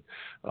season.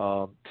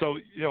 So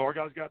our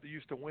guys got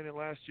used to winning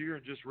last year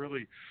and just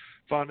really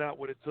find out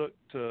what it took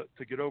to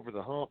get over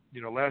the hump.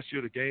 Last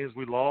year the games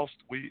we lost,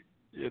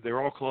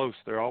 they're all close.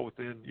 They're all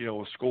within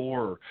a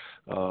score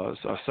or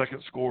a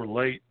second score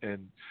late,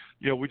 and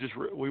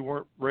we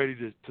weren't ready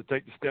to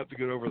take the step to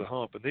get over the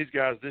hump. And these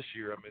guys this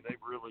year, they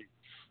really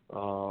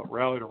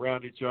rallied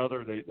around each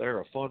other. They're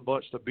a fun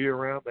bunch to be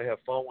around. They have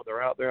fun when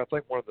they're out there. I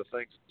think one of the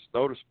things that's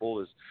noticeable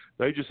is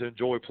they just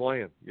enjoy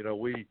playing.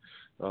 We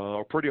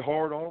are pretty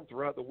hard on them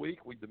throughout the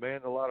week. We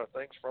demand a lot of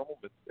things from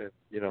them, and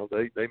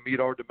they meet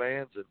our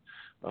demands and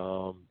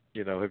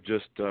have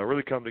just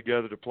really come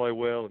together to play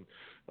well. And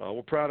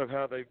we're proud of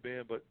how they've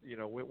been, but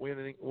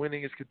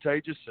winning is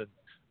contagious, and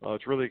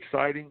it's really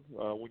exciting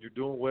when you're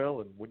doing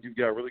well and when you've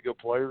got really good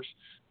players.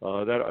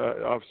 That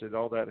obviously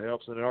all that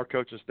helps. And our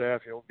coaching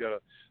staff, we've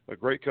got a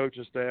great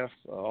coaching staff,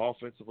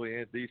 offensively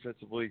and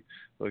defensively.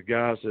 The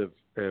guys have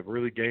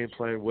really game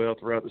planned well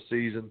throughout the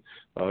season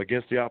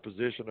against the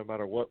opposition, no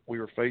matter what we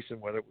were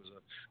facing, whether it was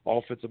an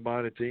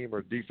offensive-minded team or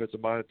a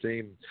defensive-minded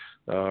team.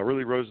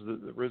 Really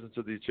risen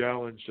to the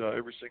challenge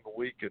every single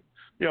week. And,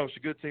 it's a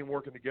good team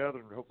working together,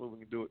 and hopefully we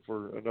can do it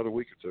for another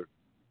week or two.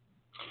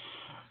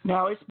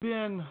 Now, it's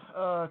been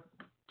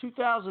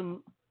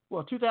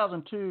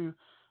 2002,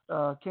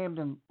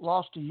 Camden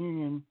lost to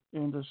Union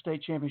in the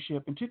state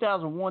championship. In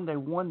 2001, they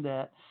won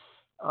that.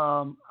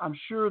 I'm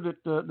sure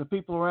that the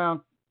people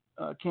around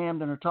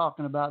Camden are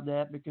talking about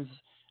that because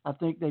I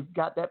think they've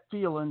got that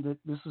feeling that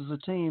this is a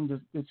team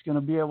that's going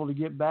to be able to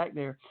get back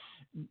there.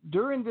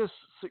 During this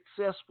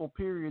successful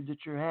period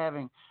that you're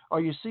having,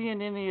 are you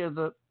seeing any of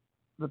the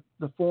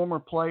former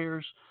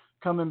players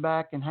coming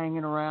back and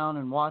hanging around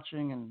and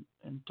watching and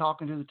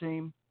talking to the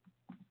team?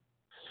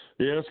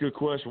 Yeah, that's a good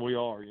question. We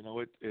are.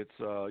 It's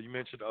you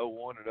mentioned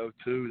 01 and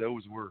 02.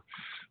 Those were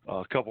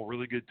a couple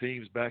really good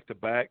teams back to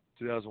back.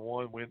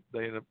 2001, they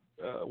ended up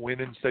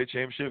winning state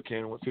championship.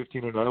 Camden went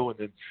 15-0, and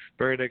then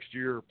very next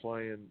year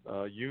playing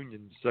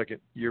Union, second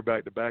year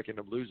back to back,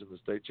 ended up losing the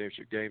state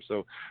championship game.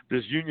 So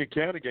this Union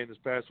County game this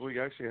past week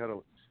actually had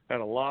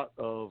a lot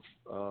of.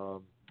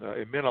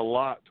 It meant a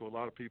lot to a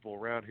lot of people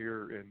around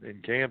here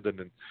in Camden.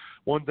 And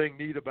one thing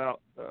neat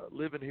about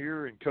living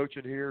here and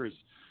coaching here is,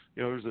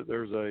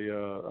 there's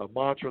a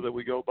mantra that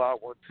we go by: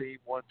 one team,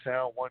 one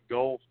town, one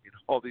goal.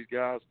 All these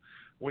guys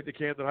went to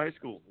Camden High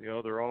School.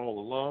 They're all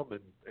alum,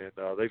 and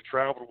they've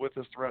traveled with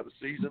us throughout the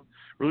season.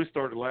 Really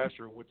started last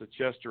year and went to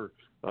Chester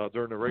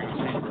during the regular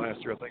season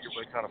last year. I think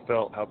everybody kind of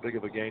felt how big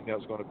of a game that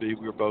was going to be.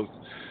 We were both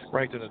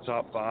ranked in the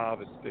top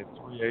 5 and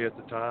 3A at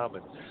the time,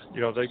 and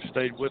they've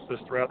stayed with us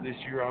throughout this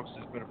year.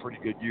 Obviously, it's been a pretty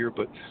good year,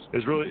 but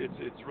it's really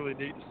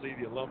neat to see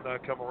the alumni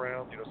come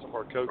around. Some of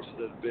our coaches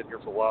that have been here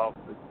for a while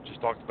just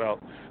talked about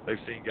they've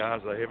seen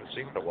guys they haven't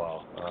seen in a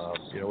while.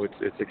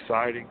 It's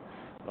exciting.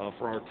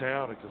 For our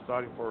town, it's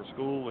exciting for our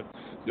school. And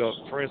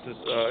for instance,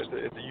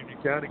 at the Union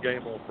County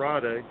game on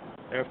Friday,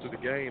 after the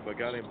game, a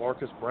guy named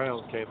Marcus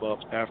Brown came up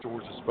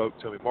afterwards and spoke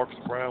to me. Marcus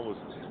Brown was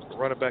the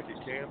running back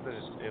at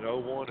Camden in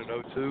 01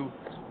 and 02.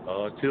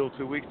 Until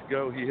 2 weeks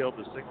ago, he held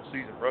the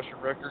single-season rushing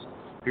record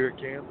here at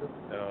Camden.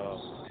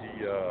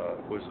 He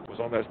was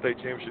on that state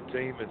championship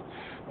team, and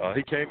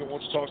he came and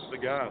wanted to talk to the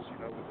guys,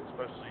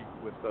 especially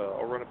with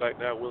our running back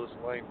now, Willis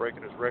Lane,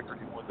 breaking his record.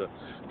 He wanted to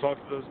talk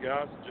to those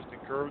guys and just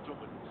encourage them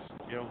and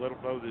let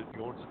them know that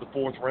going to the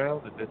 4th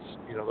round and it's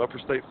upper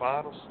state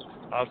finals.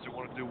 Obviously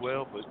want to do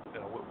well, but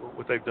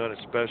what they've done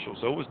is special.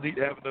 So it was neat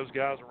having those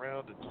guys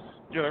around, and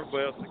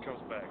everybody else that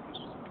comes back.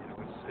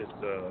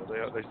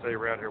 They say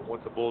around here,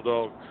 once a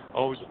Bulldog,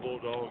 always a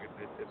Bulldog, and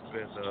it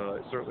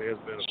certainly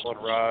has been a fun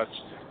ride.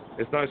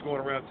 It's nice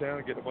going around town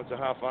and getting a bunch of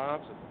high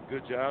fives and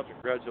good jobs and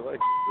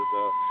congratulations,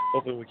 and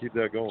hopefully we keep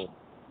that going.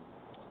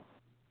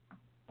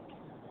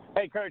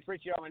 Hey, Coach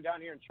Richie Allman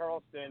down here in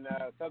Charleston,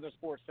 Southern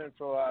Sports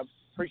Central.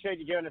 Appreciate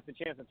you giving us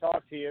a chance to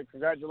talk to you.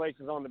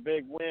 Congratulations on the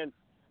big win.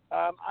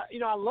 I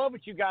love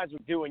what you guys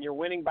are doing. You're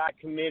winning by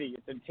committee.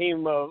 It's a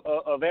team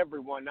of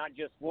everyone, not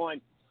just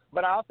one.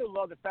 But I also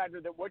love the fact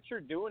that what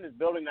you're doing is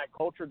building that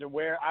culture to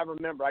where I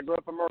remember. I grew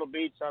up in Myrtle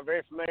Beach, so I'm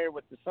very familiar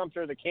with the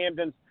Sumter, the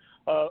Camdens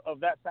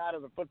of that side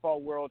of the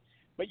football world.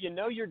 But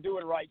you're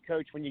doing right,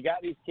 Coach, when you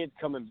got these kids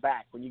coming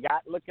back, when you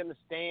look in the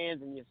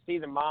stands and you see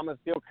the mama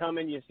still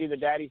coming, you see the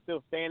daddy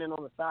still standing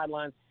on the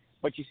sidelines,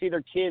 but you see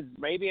their kids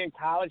maybe in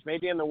college,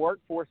 maybe in the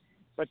workforce,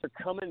 but they're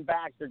coming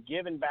back, they're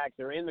giving back,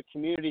 they're in the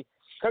community.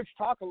 Coach,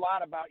 talk a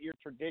lot about your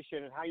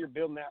tradition and how you're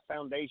building that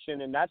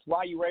foundation, and that's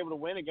why you were able to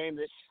win a game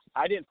that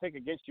I didn't pick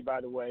against you,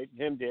 by the way.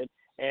 Jim did.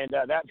 And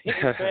that being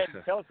said,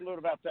 tell us a little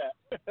about that.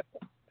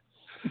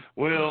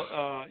 Well,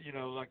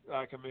 like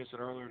I mentioned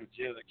earlier to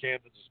Jim, that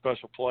Camden's a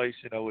special place.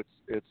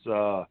 It's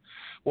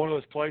one of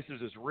those places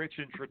that's rich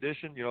in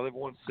tradition. They've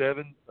won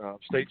 7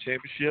 state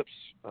championships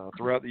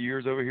throughout the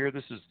years over here.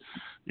 This is,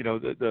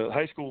 the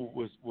high school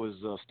was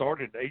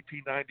started in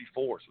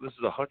 1894, so this is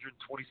a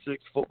 126th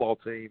football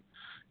team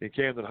in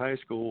Camden High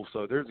School.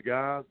 So there's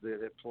guys that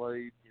have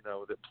played,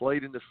 that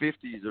played in the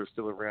 50s that are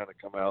still around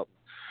and come out.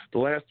 The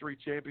last 3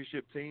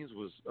 championship teams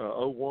was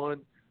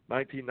 01.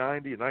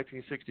 1990 and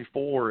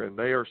 1964, and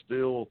they are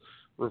still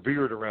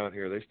revered around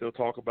here. They still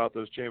talk about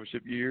those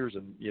championship years,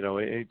 and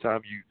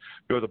anytime you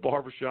go to the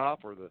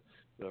barbershop or the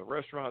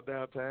restaurant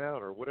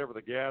downtown or whatever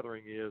the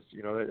gathering is,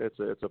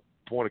 it's a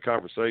point of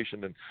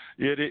conversation, and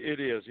it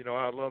is.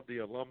 I love the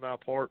alumni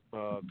part,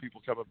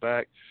 people coming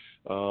back,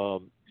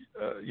 and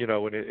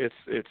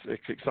it's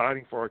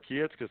exciting for our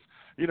kids because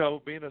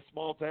being a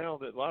small town,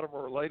 that a lot of them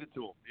are related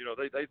to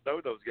them. They know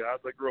those guys.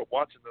 They grew up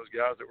watching those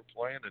guys that were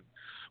playing and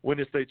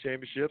winning state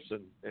championships,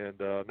 and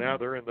now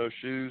they're in those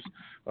shoes.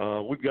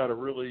 We've got a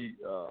really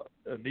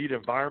a neat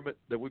environment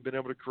that we've been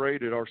able to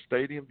create at our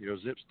stadium.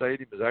 Zip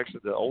Stadium is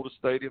actually the oldest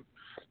stadium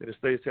in the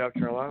state of South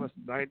Carolina. It's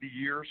 90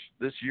 years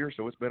this year,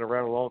 so it's been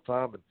around a long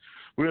time, and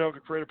we've been able to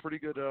create a pretty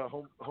good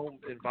home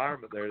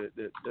environment there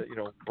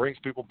that brings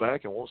people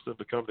back and wants them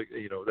to come to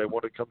they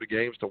want to come to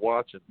games to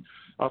watch, and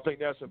I think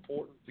that's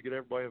important to get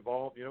everybody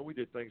involved. We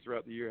did things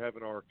throughout the year,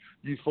 having our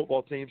youth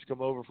football teams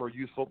come over for a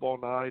youth football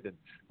night and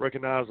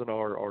recognizing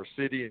our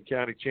city and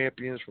county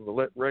champions from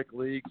the rec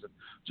leagues and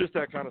just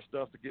that kind of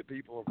stuff to get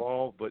people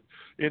involved. But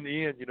in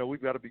the end,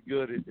 we've got to be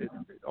good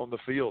on the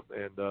field,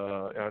 and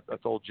I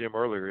told Jim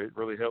earlier, it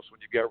really helps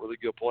when you've got really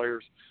good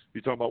players.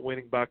 You're talking about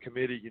winning by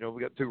committee.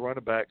 We got 2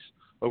 running backs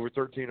over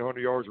 1,300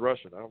 yards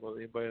rushing. I don't know if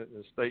anybody in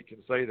the state can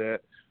say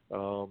that.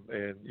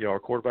 And our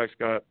quarterback's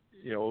got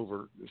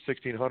over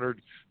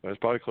 1,600. It's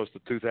probably close to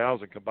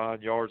 2,000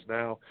 combined yards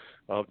now.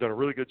 Done a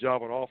really good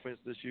job on offense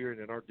this year,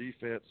 and then our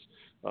defense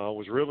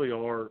was really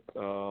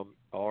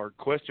our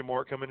question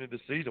mark coming into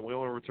the season. We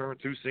only returned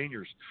 2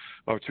 seniors,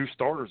 or 2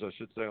 starters, I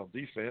should say, on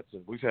defense,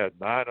 and we've had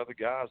 9 other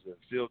guys that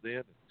filled in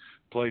and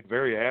played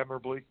very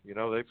admirably.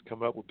 They've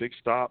come up with big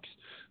stops.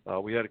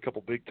 We had a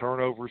couple big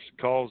turnovers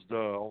caused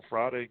on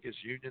Friday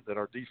against Union that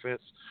our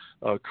defense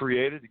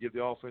created to give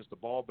the offense the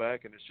ball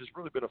back, and it's just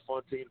really been a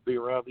fun team to be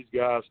around. These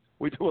guys,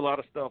 we do a lot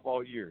of stuff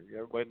all year.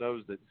 Everybody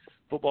knows that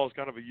football is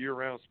kind of a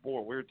year-round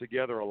sport. We're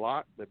together a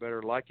lot. They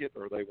better like it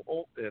or they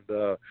won't.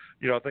 And,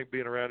 I think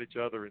being around each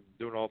other and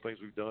doing all the things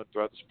we've done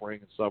throughout the spring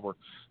and summer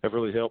have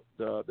really helped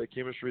the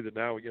chemistry that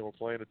now, we're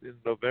playing in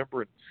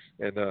November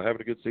and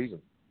having a good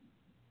season.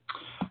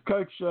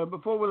 Coach,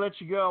 before we let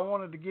you go, I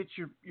wanted to get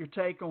your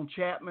take on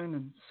Chapman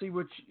and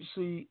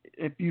see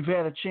if you've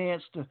had a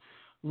chance to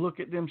look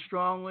at them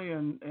strongly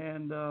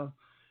and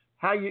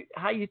how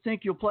you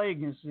think you'll play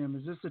against them.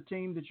 Is this a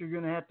team that you're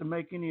going to have to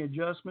make any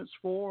adjustments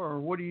for,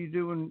 or what are you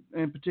doing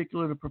in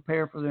particular to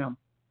prepare for them?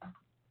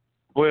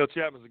 Well,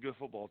 Chapman's a good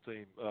football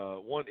team.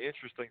 One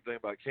interesting thing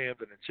about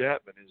Camden and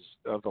Chapman is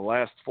of the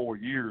last 4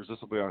 years,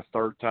 this will be our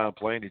 3rd time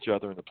playing each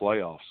other in the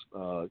playoffs.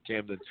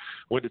 Camden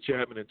went to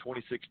Chapman in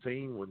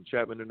 2016 when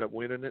Chapman ended up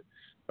winning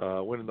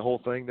the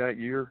whole thing that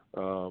year.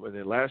 And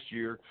then last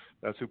year,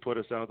 that's who put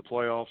us out of the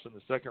playoffs in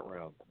the second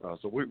round.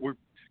 So we're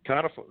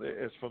kind of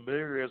as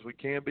familiar as we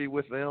can be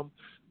with them,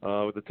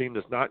 with a team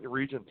that's not in the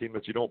region, a team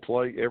that you don't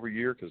play every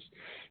year because,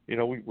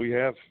 we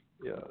have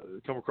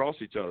come across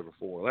each other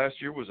before.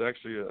 Last year was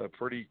actually a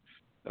pretty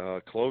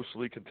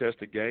closely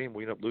contested game.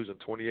 We ended up losing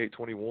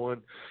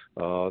 28-21.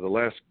 The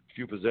last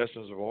few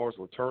possessions of ours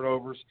were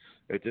turnovers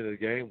at the end of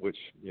the game, which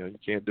you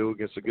can't do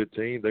against a good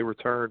team. They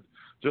returned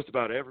just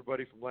about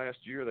everybody from last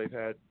year. They've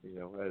had,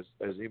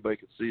 as anybody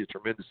can see, a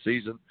tremendous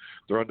season.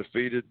 They're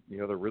undefeated.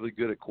 They're really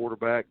good at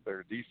quarterback.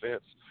 Their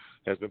defense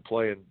has been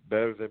playing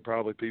better than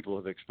probably people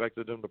have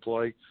expected them to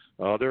play.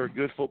 They're a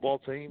good football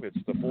team. It's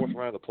the 4th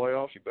round of the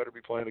playoffs. You better be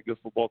playing a good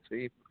football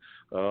team.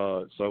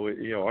 So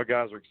our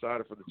guys are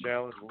excited for the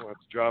challenge. We're going to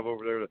have to drive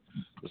over there to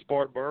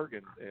Spartanburg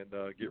and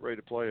get ready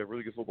to play a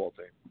really good football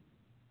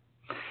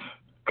team.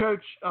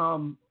 Coach,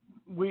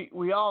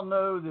 we all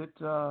know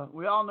that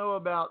we all know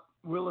about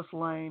Willis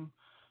Lane,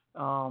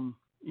 and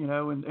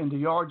the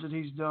yards that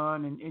he's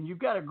done, and you've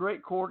got a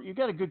great you've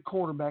got a good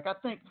quarterback. I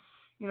think,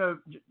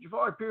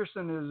 Ja'Vari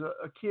Pearson is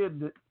a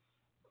kid that,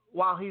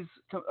 while he's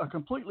a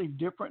completely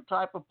different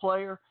type of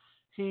player,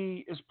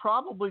 he is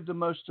probably the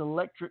most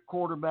electric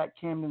quarterback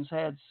Camden's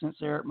had since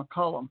Eric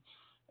McCullum,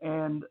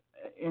 and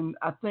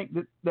I think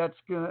that's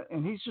gonna.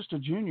 And he's just a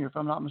junior, if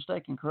I'm not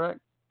mistaken,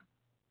 correct?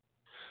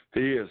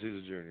 He is. He's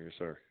a junior,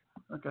 sir.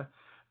 Okay.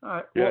 All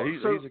right. Yeah, well,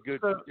 he's a good.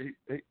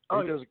 He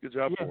does a good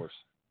job for us.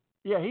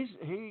 Yeah,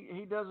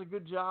 he does a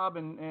good job,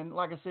 and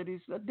like I said,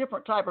 he's a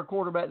different type of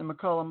quarterback than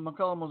McCullum.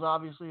 McCullum was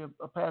obviously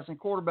a passing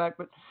quarterback,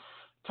 but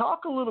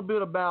talk a little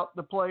bit about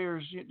the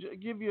players.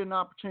 Give you an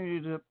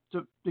opportunity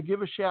to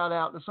give a shout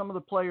out to some of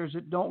the players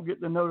that don't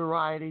get the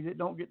notoriety, that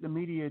don't get the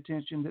media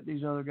attention that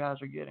these other guys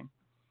are getting.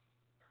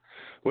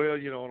 Well,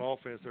 on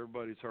offense,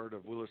 everybody's heard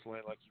of Willis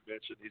Land, like you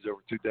mentioned. He's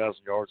over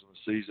 2,000 yards in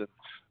the season.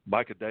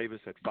 Micah Davis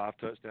had 5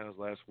 touchdowns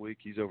last week.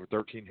 He's over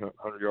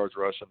 1,300 yards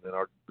rushing. And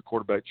our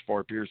quarterback,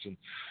 Jafari Pearson,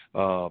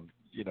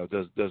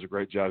 does a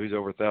great job. He's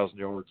over 1,000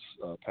 yards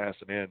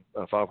passing in,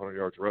 500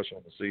 yards rushing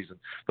on the season.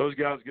 Those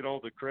guys get all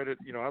the credit.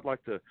 I'd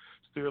like to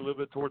steer a little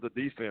bit toward the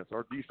defense.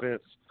 Our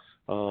defense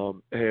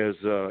has,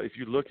 if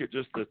you look at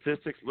just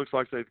statistics, it looks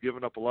like they've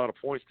given up a lot of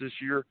points this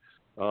year.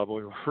 But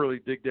when we really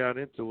dig down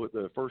into it,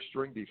 the first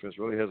string defense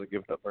really hasn't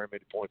given up very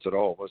many points at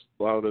all.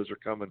 A lot of those are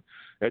coming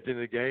at the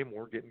end of the game.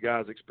 We're getting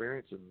guys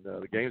experience,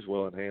 and the game's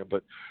well in hand.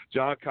 But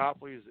John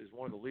Copley is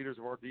one of the leaders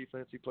of our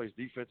defense. He plays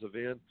defensive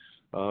end.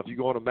 If you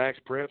go on to Max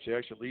Preps, he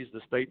actually leads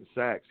the state in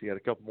sacks. He had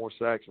a couple more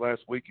sacks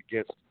last week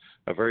against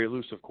a very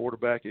elusive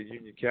quarterback at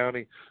Union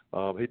County.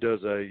 He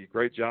does a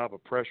great job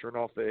of pressuring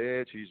off the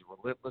edge. He's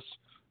relentless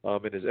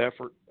in his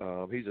effort.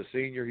 He's a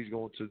senior. He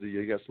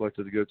got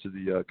selected to go to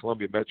the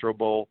Columbia Metro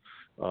Bowl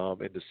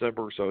in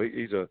December. So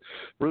he's a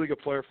really good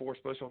player for us,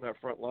 especially on that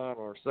front line.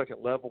 On our second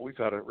level, we've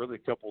had a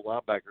couple of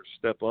linebackers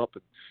step up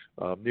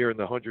and nearing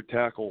the 100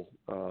 tackle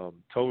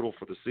total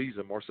for the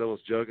season.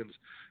 Marcellus Juggins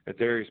and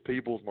Darius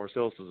Peebles.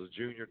 Marcellus is a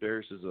junior.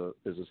 Darius is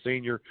a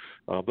senior.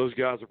 Those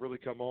guys have really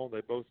come on.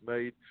 They both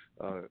made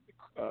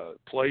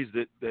plays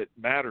that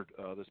mattered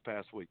this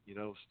past week.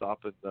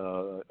 Stopping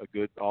a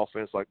good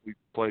offense like we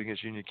played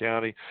against Union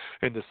County.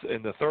 In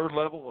the third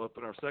level, up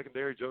in our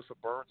secondary, Joseph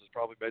Burns has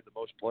probably made the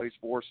most plays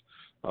for us.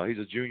 He's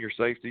a junior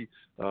safety.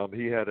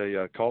 He had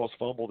a caused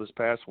fumble this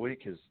past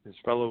week. His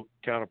fellow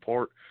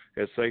counterpart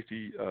at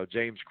safety,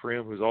 James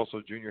Krim, who's also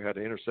a junior, had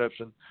an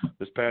interception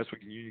this past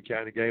week in the Union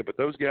County game. But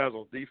those guys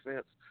on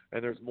defense,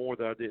 and there's more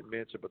that I didn't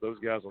mention, but those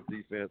guys on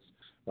defense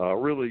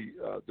really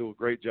do a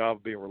great job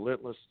of being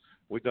relentless.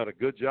 We've done a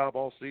good job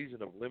all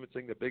season of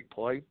limiting the big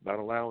play, not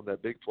allowing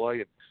that big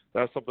play, and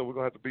that's something we're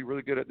going to have to be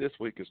really good at this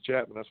week because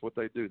Chapman, that's what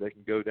they do. They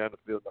can go down the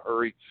field in a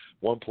hurry,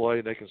 one play,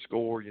 and they can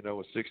score,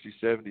 a 60,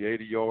 70,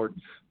 80-yard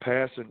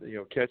pass and,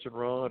 catch and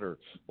run or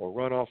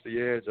run off the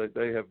edge.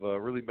 They have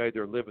really made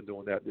their living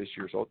doing that this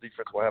year. So our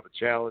defense will have a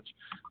challenge,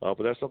 but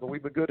that's something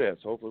we've been good at,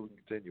 so hopefully we can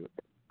continue it.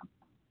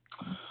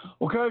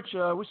 Well, Coach,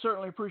 we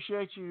certainly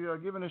appreciate you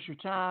giving us your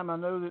time. I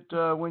know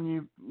that when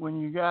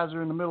you guys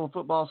are in the middle of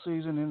football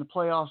season in the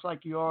playoffs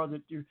like you are,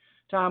 that your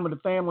time with the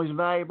family is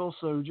valuable.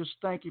 So just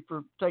thank you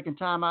for taking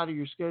time out of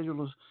your schedule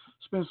to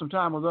spend some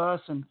time with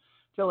us and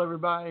tell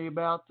everybody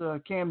about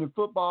Camden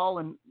football.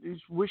 And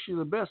just wish you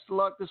the best of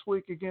luck this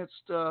week against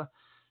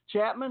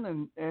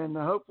Chapman, and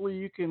hopefully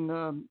you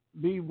can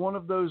be one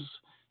of those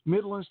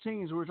Midlands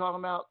teams we were talking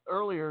about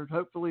earlier.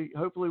 Hopefully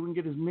we can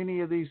get as many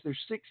of these. There's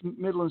 6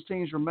 Midlands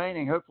teams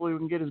remaining. Hopefully we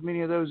can get as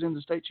many of those in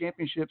the state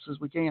championships as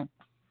we can.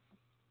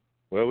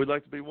 Well, we'd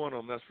like to be one of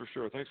them, that's for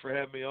sure. Thanks for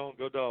having me on.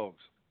 Go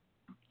Dogs.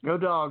 Go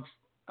Dogs.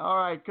 All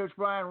right, Coach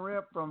Brian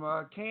Rip from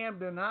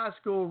Camden High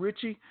School.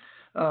 Richie,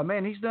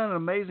 man, he's done an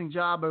amazing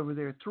job over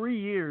there. 3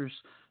 years.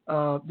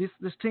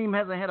 This team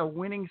hasn't had a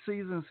winning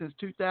season since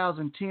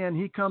 2010.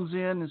 He comes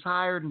in, is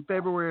hired in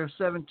February of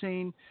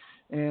 17,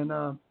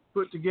 and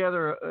put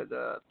together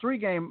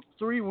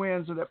 3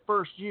 wins in that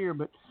first year,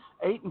 but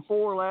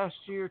 8-4 last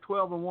year,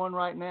 12-1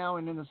 right now,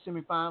 and in the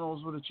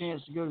semifinals with a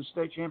chance to go to the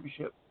state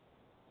championship.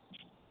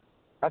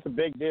 That's a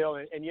big deal.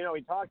 And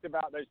he talked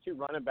about those 2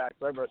 running backs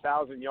over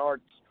 1,000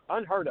 yards,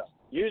 unheard of.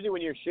 Usually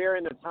when you're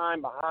sharing the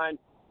time behind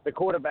the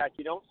quarterback,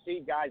 you don't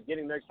see guys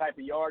getting those type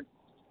of yards.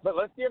 But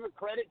let's give a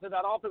credit to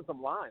that offensive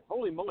line.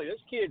 Holy moly,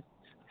 those kids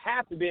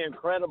have to be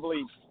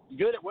incredibly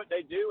good at what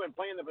they do and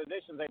playing the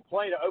positions they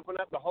play to open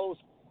up the holes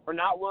for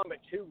not 1 but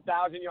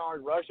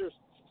 2,000-yard rushers.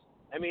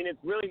 I mean, it's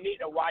really neat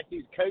to watch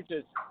these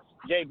coaches,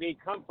 JB,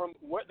 come from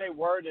what they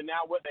were to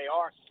now what they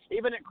are.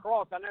 Even at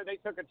Cross, I know they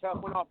took a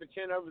tough one off the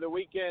chin over the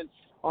weekend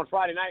on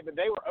Friday night, but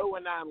they were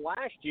 0-9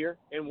 last year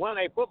in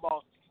 1A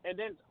football. And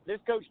then this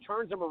coach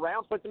turns them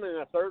around, puts them in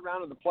the third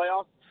round of the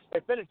playoffs.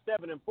 They finished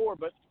 7-4,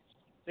 but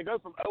to go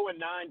from 0-9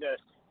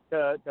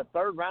 to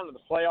third round of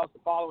the playoffs the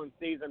following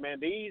season, man,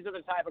 these are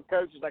the type of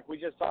coaches like we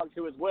just talked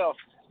to as well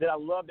that I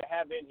love to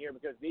have in here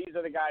because these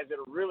are the guys that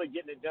are really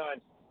getting it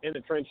done in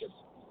the trenches.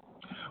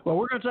 Well,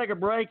 we're going to take a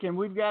break, and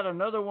we've got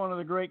another one of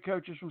the great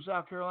coaches from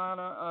South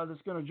Carolina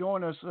that's going to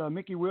join us,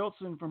 Mickey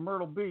Wilson from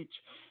Myrtle Beach.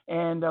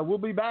 And we'll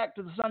be back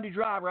to the Sunday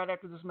Drive right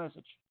after this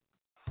message.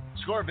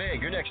 Score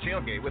big your next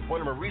tailgate with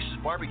one of Maurice's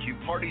barbecue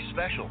party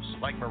specials,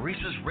 like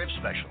Maurice's Rib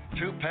Special.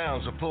 2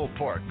 pounds of pulled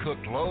pork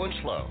cooked low and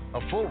slow,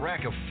 a full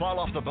rack of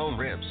fall-off-the-bone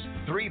ribs,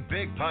 3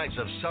 big pints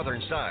of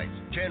southern sides,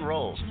 10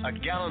 rolls, a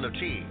gallon of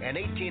tea, and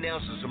 18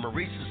 ounces of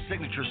Maurice's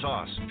signature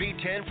sauce. Feed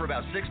 10 for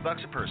about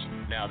 $6 a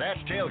person. Now that's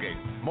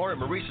tailgate. More at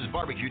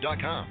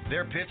Maurice'sBarbecue.com.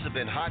 Their pits have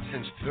been hot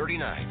since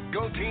 '39.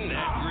 Go team!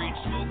 That great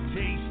smoke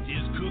taste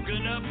is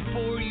cooking up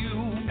for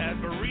you at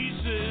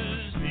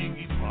Maurice's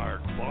Piggy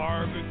Park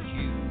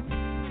Barbecue.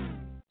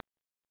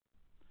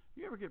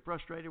 You ever get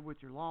frustrated with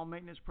your lawn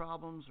maintenance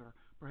problems or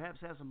perhaps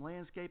have some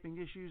landscaping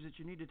issues that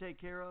you need to take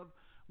care of?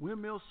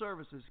 Windmill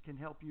Services can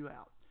help you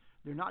out.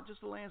 They're not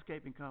just a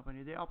landscaping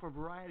company. They offer a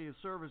variety of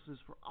services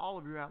for all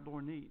of your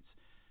outdoor needs.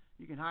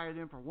 You can hire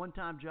them for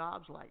one-time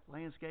jobs like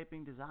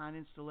landscaping, design,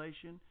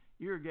 installation,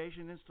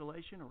 irrigation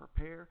installation or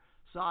repair,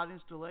 sod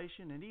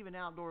installation, and even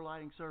outdoor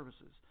lighting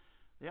services.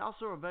 They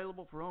also are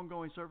available for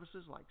ongoing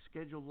services like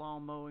scheduled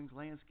lawn mowings,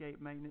 landscape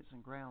maintenance,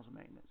 and grounds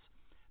maintenance.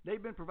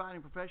 They've been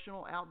providing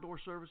professional outdoor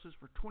services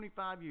for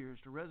 25 years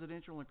to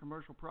residential and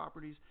commercial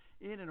properties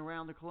in and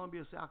around the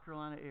Columbia, South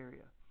Carolina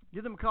area.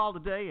 Give them a call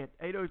today at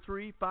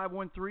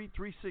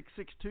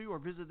 803-513-3662 or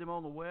visit them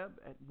on the web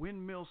at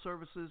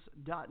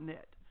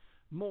windmillservices.net.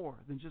 More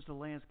than just a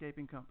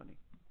landscaping company.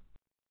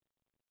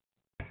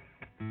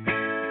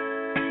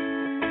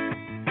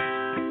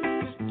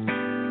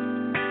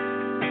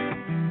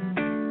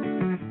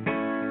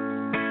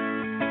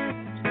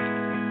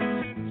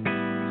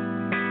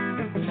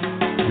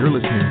 You're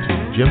listening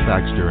to Jim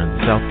Baxter and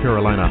the South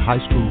Carolina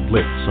High School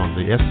Blitz on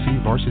the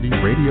SC Varsity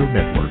Radio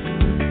Network.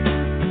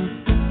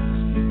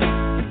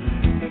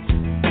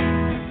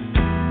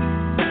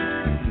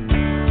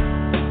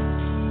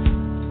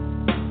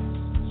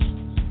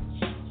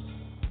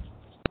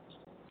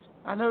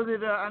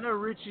 I know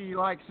Richie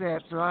likes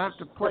that, so I have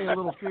to play a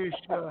little fish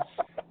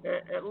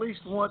at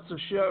least once a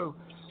show.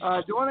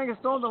 Joining us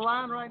on the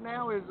line right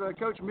now is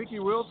Coach Mickey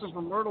Wilson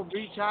from Myrtle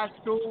Beach High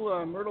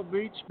School. Myrtle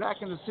Beach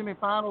back in the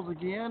semifinals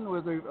again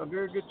with a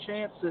very good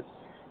chance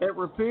at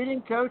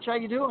repeating. Coach, how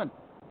you doing?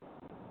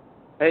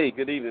 Hey,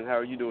 good evening. How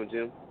are you doing,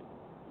 Jim?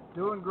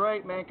 Doing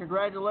great, man.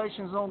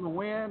 Congratulations on the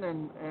win,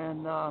 and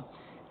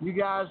you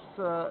guys,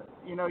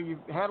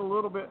 you've had a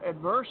little bit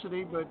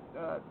adversity, but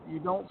you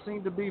don't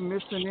seem to be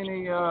missing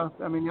any. All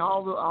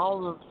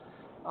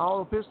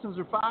the pistons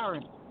are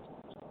firing.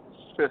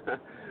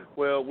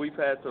 Well, we've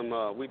had some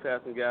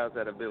guys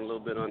that have been a little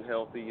bit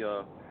unhealthy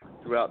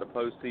throughout the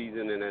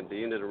postseason and at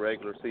the end of the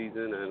regular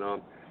season,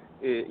 and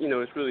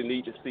it's really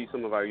neat to see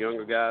some of our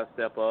younger guys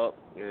step up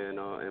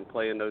and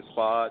play in those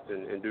spots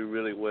and do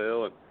really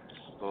well.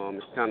 And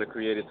it's kind of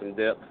created some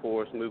depth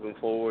for us moving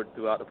forward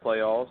throughout the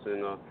playoffs,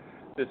 and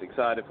just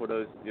excited for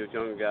those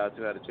younger guys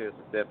who had a chance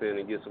to step in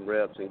and get some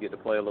reps and get to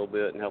play a little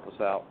bit and help us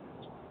out.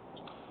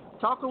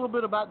 Talk a little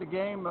bit about the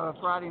game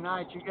Friday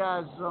night. You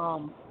guys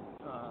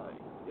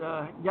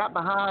got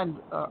behind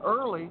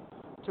early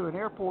to an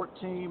Airport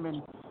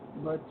team,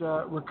 but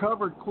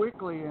recovered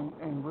quickly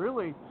and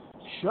really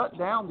shut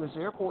down this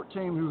Airport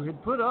team who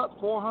had put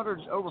up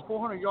over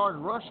 400 yards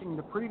rushing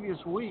the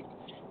previous week.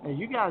 And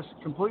you guys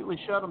completely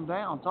shut them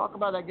down. Talk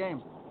about that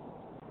game.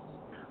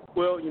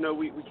 Well,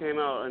 we came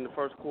out in the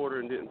first quarter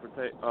and didn't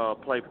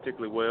play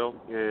particularly well,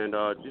 and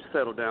just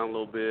settled down a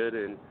little bit.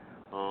 And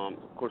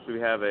of course, we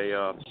have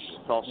a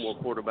sophomore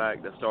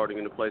quarterback that's starting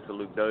in the place of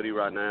Luke Doty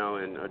right now,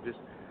 and just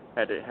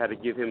had to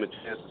give him a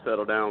chance to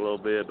settle down a little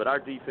bit. But our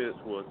defense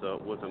was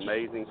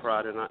amazing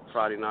Friday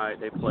night.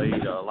 They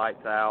played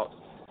lights out.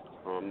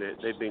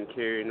 They've been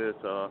carrying us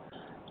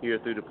here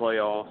through the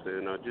playoffs,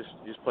 and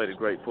just played a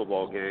great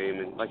football game.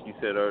 And like you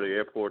said earlier,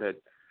 Airport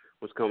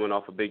was coming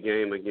off a big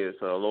game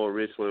against Lower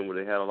Richland, where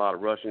they had a lot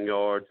of rushing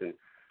yards and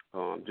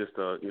just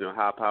a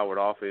high-powered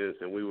offense,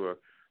 and we were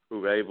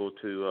able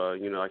to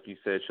like you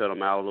said, shut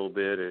them out a little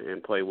bit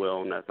and play well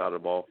on that side of the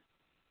ball.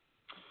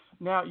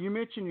 Now, you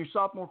mentioned your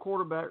sophomore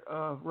quarterback,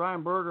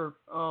 Ryan Berger,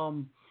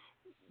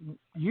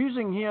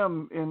 using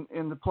him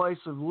in the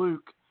place of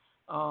Luke.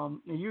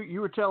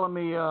 You were telling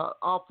me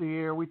off the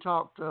air, we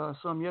talked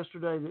some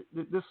yesterday,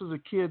 that this is a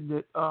kid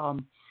that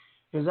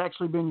has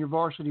actually been your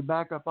varsity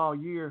backup all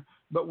year.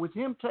 But with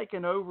him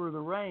taking over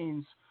the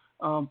reins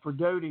for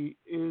Doty,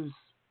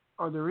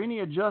 are there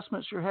any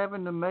adjustments you're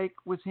having to make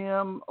with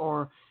him,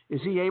 or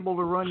is he able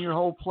to run your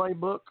whole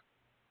playbook?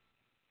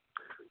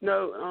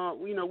 No,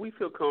 we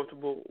feel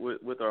comfortable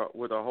with our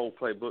whole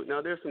playbook.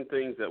 Now, there's some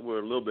things that we're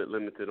a little bit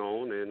limited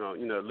on, and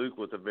Luke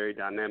was a very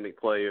dynamic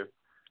player,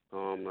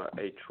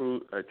 a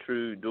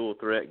true dual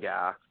threat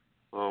guy,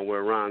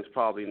 where Ryan's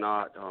probably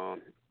not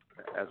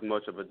as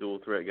much of a dual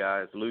threat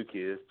guy as Luke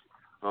is.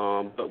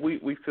 But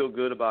we feel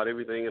good about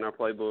everything in our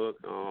playbook.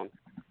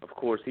 Of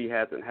course, he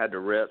hasn't had the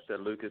reps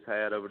that Luke has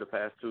had over the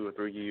past 2 or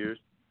 3 years.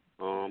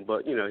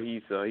 But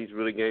he's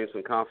really gained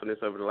some confidence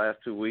over the last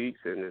 2 weeks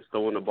and is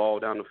throwing the ball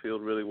down the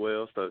field really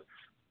well. So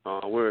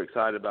we're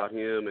excited about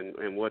him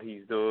and what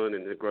he's done,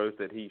 and the growth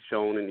that he's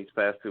shown in these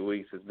past 2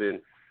 weeks has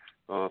been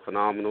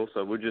phenomenal.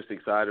 So we're just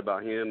excited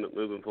about him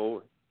moving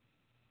forward.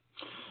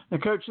 Now,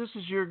 Coach, this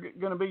is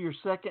going to be your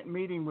second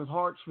meeting with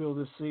Hartsville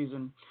this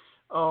season.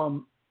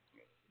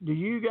 Do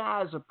you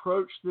guys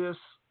approach this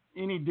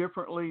any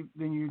differently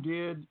than you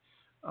did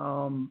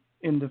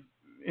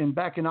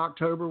back in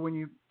October when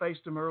you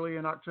faced them early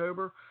in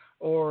October,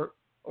 or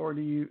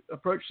do you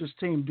approach this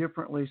team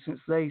differently since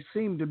they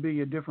seem to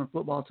be a different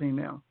football team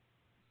now?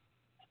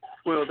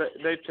 Well,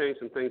 they've changed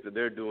some things that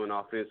they're doing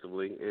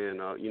offensively, and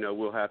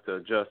we'll have to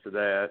adjust to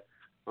that.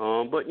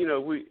 But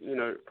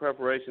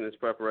preparation is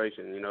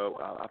preparation.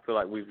 I feel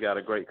like we've got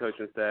a great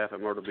coaching staff at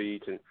Myrtle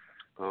Beach, and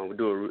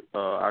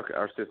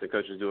our assistant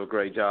coaches do a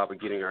great job of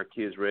getting our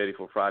kids ready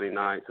for Friday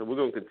night. So we're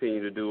going to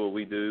continue to do what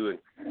we do,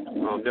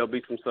 and there'll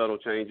be some subtle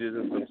changes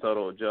and some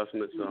subtle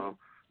adjustments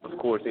of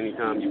course,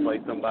 anytime you play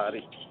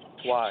somebody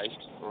twice,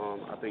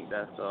 I think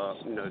that's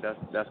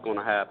that's going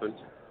to happen.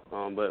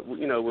 But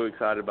we're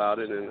excited about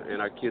it,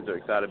 and our kids are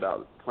excited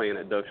about playing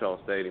at Doak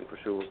Shaw Stadium for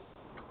sure.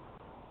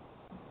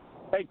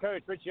 Hey,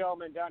 Coach, Richie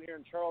Allman down here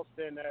in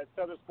Charleston at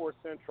Southern Sports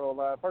Central.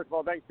 First of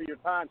all, thanks for your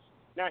time.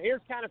 Now,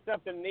 here's kind of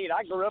something neat.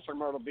 I grew up in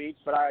Myrtle Beach,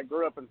 but I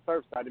grew up in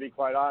Surfside, to be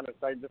quite honest.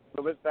 I just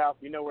a little bit south.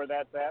 You know where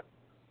that's at.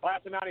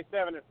 Class of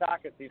 97 in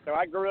Socastee. So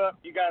I grew up.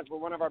 You guys were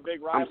one of our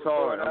big rivals.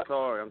 I'm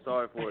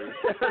sorry for you.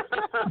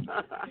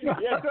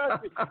 Yeah,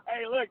 trust me.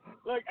 Hey, look,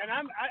 and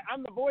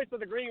I'm the voice of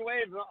the Green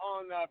Waves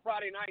on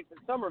Friday nights in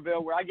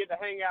Somerville, where I get to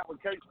hang out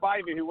with Coach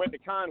Spivey, who went to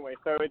Conway.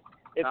 So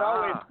it's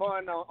always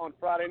fun on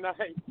Friday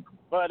night.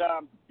 But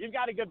you've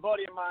got a good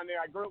buddy of mine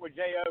there. I grew up with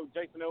J.O.,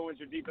 Jason Owens,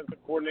 your defensive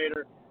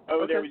coordinator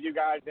over there with you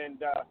guys. And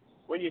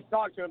when you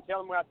talk to him,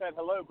 tell him I said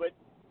hello. But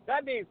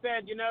that being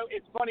said,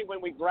 it's funny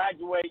when we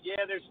graduate.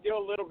 Yeah, there's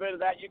still a little bit of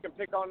that. You can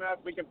pick on us,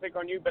 we can pick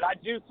on you. But I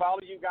do follow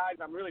you guys.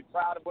 I'm really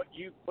proud of what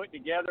you've put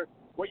together,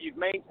 what you've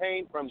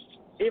maintained from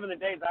even the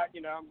days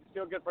I'm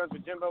still good friends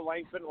with Jimbo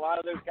Langston, a lot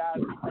of those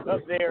guys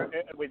up there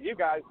with you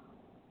guys.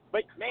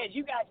 But, man,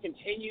 you guys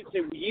continue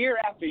to year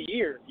after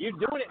year. You're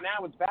doing it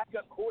now with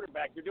backup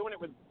quarterback. You're doing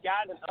it with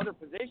guys in other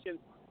positions.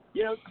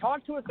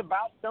 Talk to us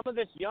about some of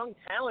this young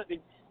talent that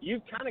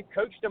you've kind of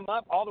coached them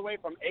up all the way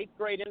from 8th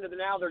grade into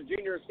now their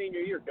junior and senior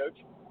year, Coach.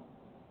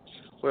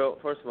 Well,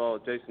 first of all,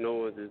 Jason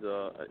Owens is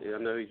I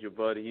know he's your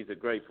buddy. He's a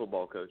great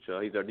football coach.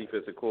 He's our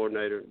defensive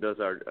coordinator,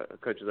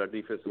 coaches our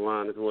defensive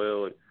line as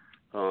well,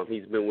 and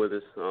he's been with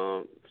us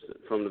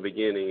from the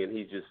beginning, and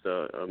he's just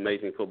an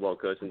amazing football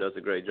coach and does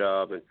a great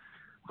job, and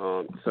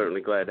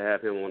certainly glad to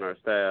have him on our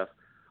staff.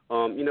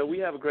 We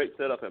have a great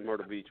setup at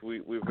Myrtle Beach.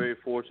 We're very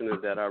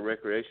fortunate that our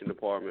recreation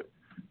department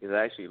is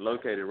actually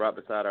located right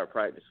beside our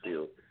practice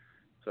field.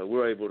 So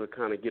we're able to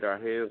kind of get our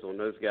hands on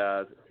those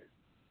guys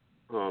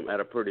at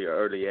a pretty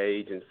early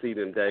age and see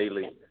them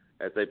daily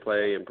as they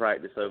play and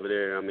practice over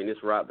there. I mean,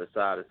 it's right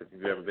beside us if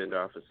you've ever been to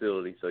our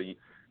facility. So you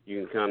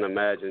can kind of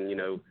imagine,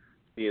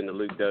 seeing the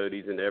Luke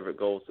Doty's and the Everett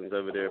Golsons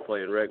over there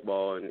playing rec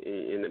ball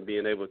and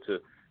being able to,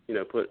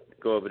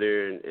 go over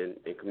there and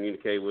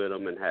communicate with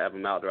them and have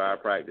them out to our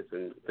practice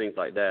and things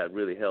like that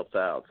really helps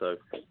out. So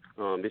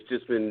it's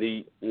just been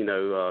neat.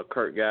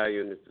 Kurt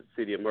Gallion is the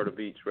City of Myrtle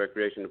Beach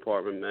Recreation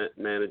Department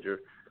manager,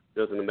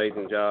 does an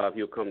amazing job.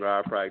 He'll come to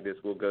our practice.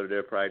 We'll go to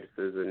their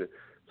practices. And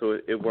so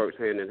it works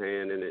hand in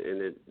hand, and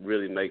it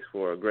really makes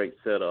for a great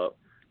setup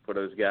for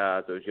those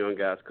guys, those young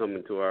guys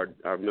coming to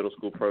our middle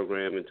school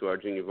program and to our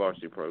junior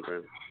varsity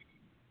program.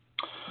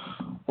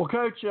 Well,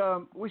 Coach,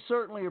 we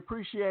certainly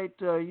appreciate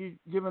you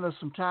giving us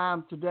some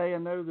time today. I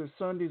know that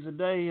Sunday's a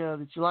day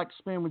that you like to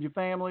spend with your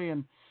family,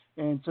 and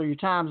so your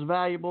time's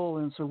valuable,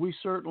 and so we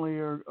certainly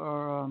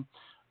are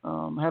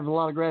have a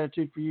lot of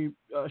gratitude for you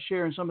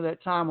sharing some of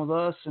that time with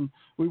us, and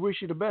we wish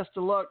you the best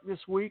of luck this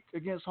week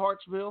against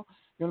Hartsville.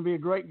 Going to be a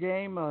great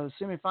game.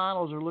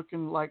 Semifinals are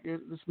looking like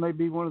this may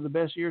be one of the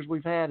best years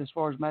we've had as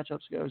far as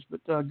matchups goes,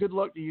 but good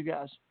luck to you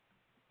guys.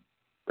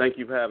 Thank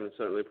you for having us.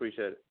 Certainly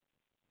appreciate it.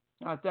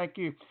 All right, thank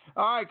you.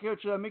 All right,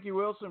 Coach Mickey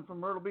Wilson from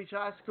Myrtle Beach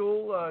High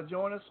School,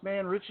 join us,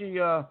 man. Richie,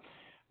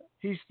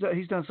 he's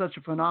done such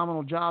a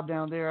phenomenal job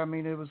down there. I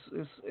mean,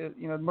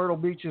 Myrtle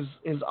Beach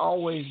has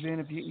always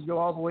been, if you go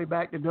all the way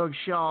back to Doug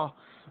Shaw,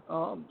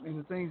 and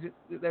the things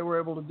that they were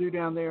able to do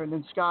down there, and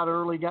then Scott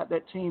Early got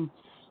that team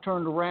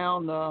turned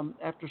around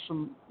after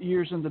some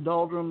years in the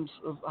doldrums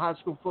of high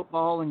school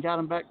football and got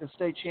them back to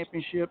state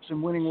championships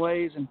and winning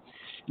ways. And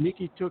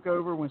Mickey took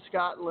over when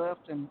Scott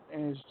left and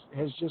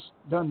has just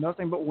done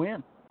nothing but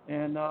win.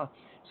 And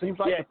seems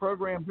like the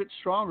program gets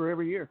stronger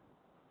every year.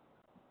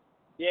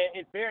 Yeah,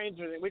 it's very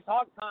interesting. We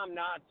talked Tom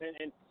Knotts,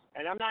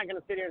 and I'm not going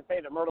to sit here and say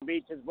that Myrtle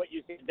Beach is what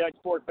you see at Dutch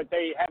Fork, but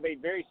they have a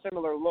very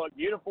similar look,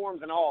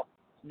 uniforms and all.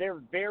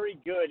 They're very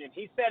good. And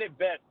he said it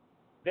best.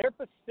 Their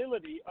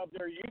facility of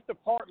their youth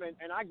department,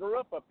 and I grew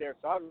up there,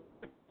 so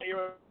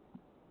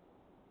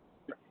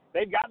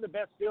they've got the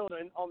best field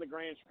on the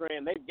Grand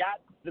Strand. They've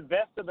got the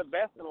best of the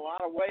best in a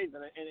lot of ways.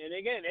 And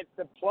again, it's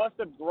the plus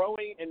of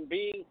growing and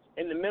being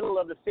in the middle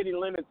of the city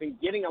limits and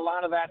getting a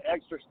lot of that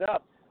extra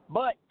stuff.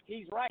 But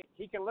he's right.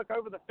 He can look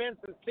over the fence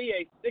and see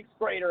a 6th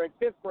grader, a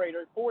 5th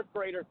grader, a 4th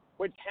grader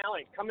with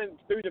talent coming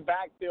through the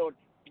backfield.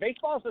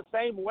 Baseball's the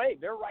same way.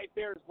 They're right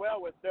there as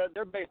well with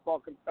their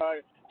baseball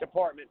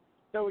department.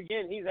 So,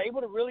 again, he's able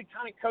to really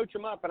kind of coach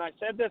them up. And I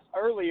said this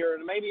earlier,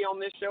 and maybe on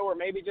this show or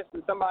maybe just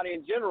in somebody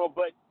in general,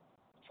 but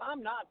Tom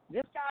Knotts,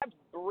 this guy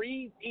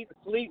breathes, eats,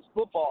 sleeps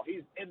football.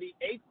 He's in the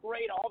 8th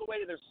grade all the way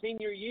to their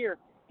senior year.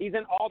 He's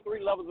in all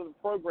 3 levels of the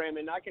program.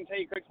 And I can tell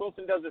you Coach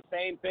Wilson does the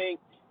same thing.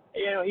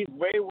 He's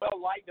very well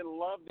liked and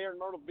loved there in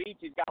Myrtle Beach.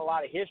 He's got a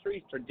lot of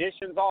history,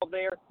 traditions all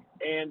there.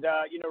 And,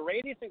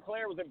 Randy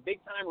Sinclair was a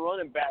big-time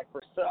running back for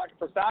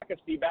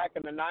Socastee back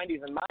in the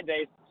 90s in my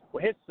days.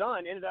 Well, his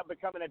son ended up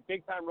becoming a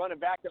big-time running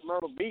back at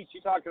Myrtle Beach.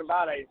 You're talking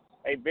about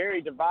a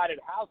very divided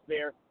house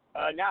there.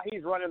 Now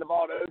he's running the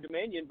ball to Old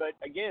Dominion. But,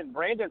 again,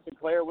 Brandon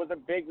Sinclair was a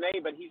big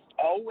name, but he's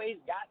always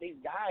got these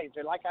guys.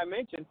 And like I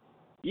mentioned,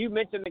 you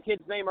mentioned the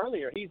kid's name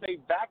earlier. He's a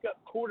backup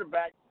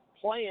quarterback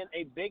playing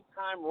a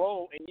big-time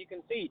role, and you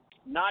can see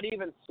not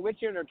even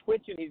switching or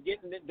twitching, he's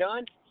getting it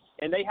done.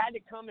 And they had to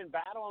come and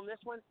battle on this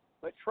one,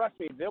 but trust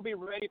me, they'll be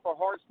ready for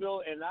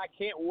Hartsville, and I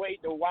can't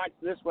wait to watch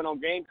this one on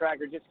Game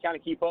Tracker just to kind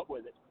of keep up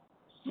with it.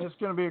 It's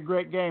going to be a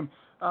great game.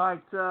 All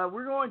right,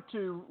 we're going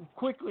to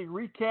quickly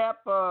recap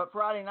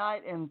Friday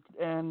night and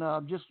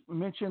just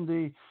mention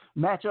the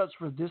matchups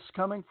for this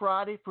coming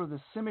Friday for the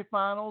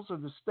semifinals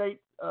of the state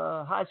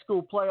high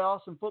school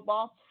playoffs in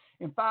football.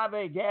 In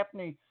 5A,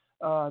 Gaffney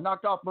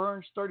knocked off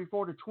Burns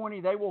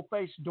 34-20. They will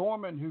face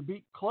Dorman, who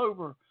beat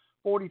Clover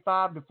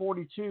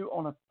 45-42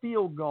 on a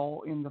field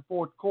goal in the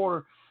fourth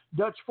quarter.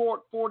 Dutch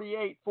Fork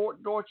 48,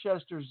 Fort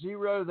Dorchester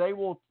 0. They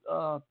will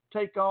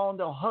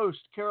they'll host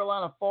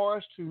Carolina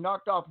Forest, who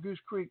knocked off Goose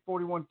Creek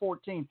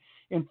 41-14.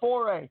 In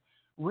 4A,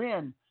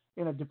 Wren,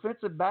 in a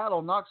defensive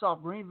battle, knocks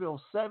off Greenville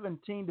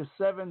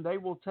 17-7. They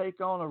will take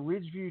on a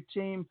Ridgeview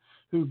team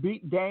who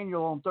beat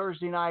Daniel on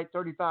Thursday night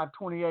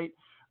 35-28.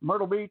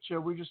 Myrtle Beach,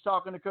 we just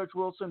talking to Coach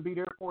Wilson, beat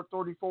Airport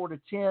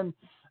 34-10.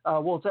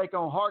 We'll take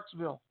on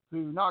Hartsville,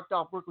 who knocked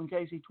off Brooklyn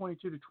Casey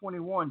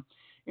 22-21.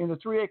 In the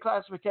 3A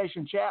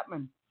classification,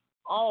 Chapman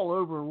all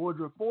over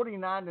Woodruff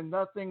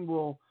 49-0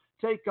 will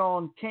take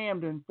on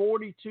Camden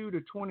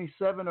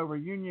 42-27 over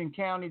Union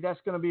County. That's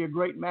going to be a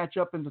great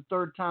matchup, and the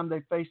third time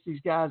they face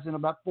these guys in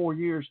about 4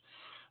 years.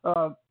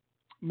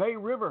 May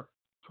River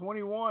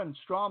 21,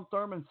 Strom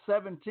Thurmond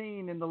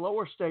 17 in the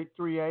lower state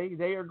 3A.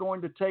 They are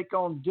going to take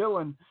on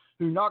Dillon,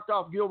 who knocked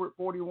off Gilbert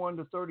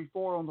 41-34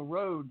 on the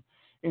road.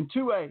 In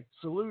 2A,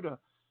 Saluda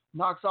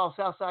knocks off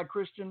Southside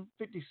Christian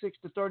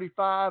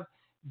 56-35.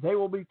 They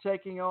will be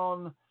taking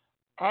on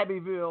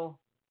Abbeville.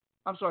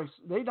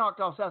 They knocked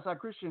off Southside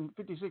Christian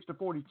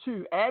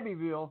 56-42.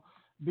 Abbeville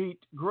beat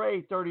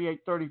Gray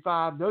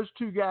 38-35. Those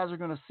two guys are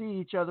going to see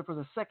each other for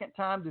the second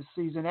time this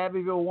season.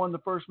 Abbeville won the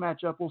first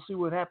matchup. We'll see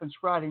what happens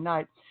Friday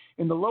night.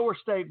 In the lower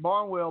state,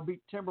 Barnwell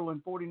beat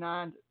Timberland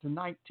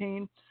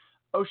 49-19.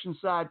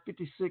 Oceanside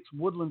 56,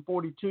 Woodland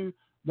 42.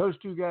 Those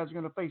two guys are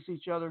going to face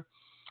each other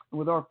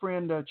with our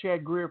friend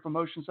Chad Greer from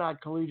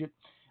Oceanside Collegiate.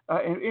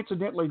 And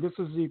incidentally, this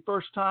is the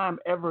first time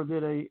ever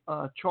that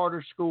a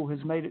charter school has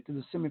made it to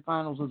the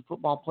semifinals of the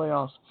football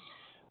playoffs.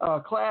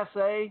 Class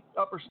A,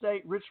 Upper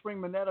State, Rich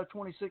Spring Minetta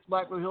 26,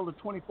 Blackville Hill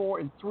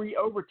 24. In 3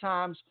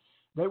 overtimes,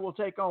 they will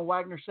take on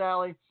Wagner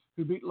Sally,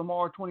 who beat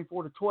Lamar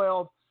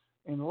 24-12.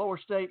 In the lower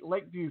state,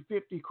 Lakeview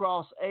 50,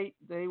 Cross 8.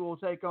 They will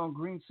take on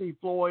Green Sea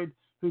Floyd,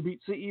 who beat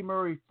C.E.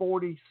 Murray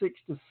 46-6.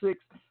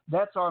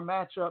 That's our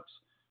matchups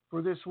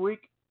for this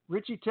week.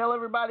 Richie, tell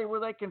everybody where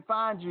they can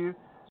find you,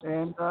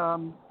 and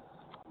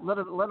let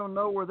them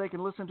know where they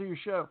can listen to your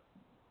show.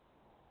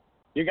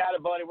 You got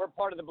it, buddy. We're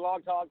part of the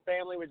Blog Talk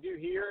family with you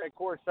here. Of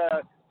course,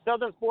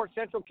 Southern Sports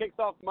Central kicks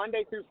off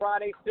Monday through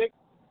Friday, 7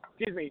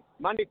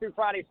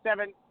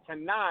 to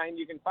 9.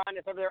 You can find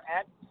us over there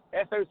at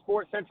SO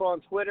Sports Central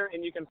on Twitter,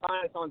 and you can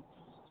find us on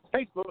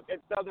Facebook at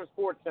Southern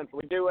Sports Central.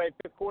 We do a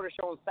fifth quarter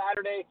show on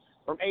Saturday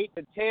from 8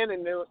 to 10,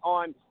 and then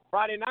on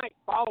Friday night,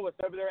 follow us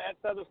over there at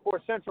Southern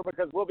Sports Central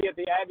because we'll be at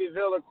the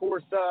Abbeville, of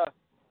course,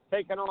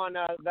 taking on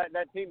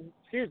that team,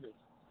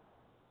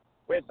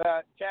 with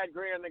Chad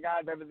Greer and the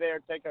guys over there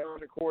taking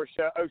on, of course,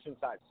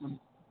 Oceanside.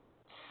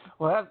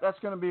 Well, that's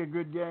going to be a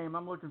good game.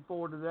 I'm looking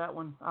forward to that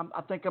one.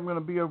 I think I'm going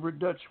to be over at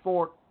Dutch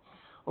Fork.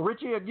 Well,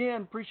 Richie,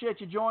 again, appreciate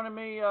you joining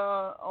me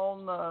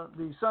on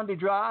the Sunday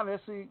Drive,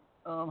 SC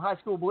High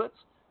School Blitz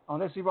on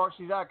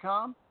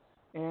scvarsity.com.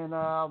 And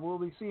we'll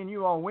be seeing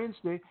you on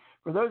Wednesday.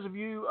 For those of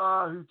you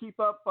who keep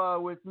up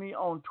with me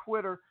on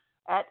Twitter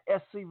at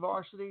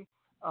scvarsity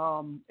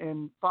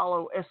and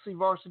follow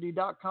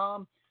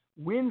scvarsity.com,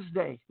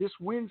 this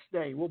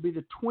Wednesday will be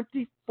the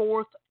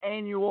 24th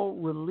annual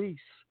release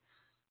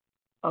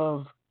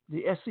of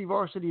the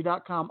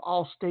scvarsity.com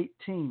All-State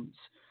teams.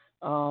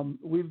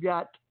 We've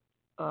got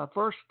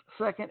first,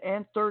 second,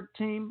 and third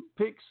team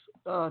picks,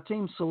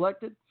 teams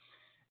selected.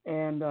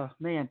 And,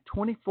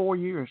 24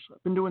 years.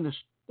 I've been doing this,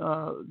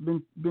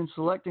 been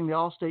selecting the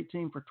All-State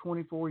team for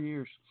 24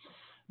 years.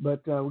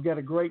 But we got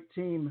a great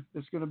team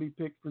that's going to be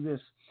picked for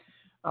this.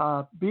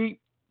 Be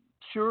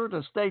sure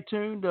to stay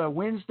tuned.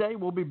 Wednesday,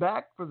 we'll be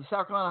back for the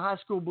South Carolina High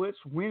School Blitz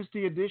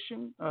Wednesday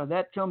edition.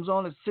 That comes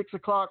on at 6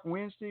 o'clock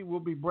Wednesday. We'll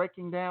be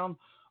breaking down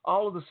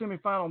all of the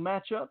semifinal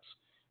matchups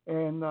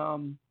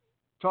and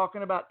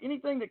talking about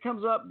anything that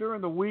comes up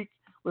during the week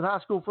with high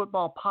school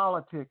football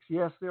politics.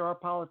 Yes, there are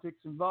politics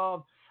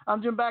involved.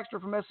 I'm Jim Baxter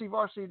from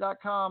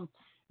scvarsity.com.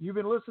 You've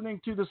been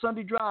listening to the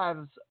Sunday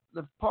Drive,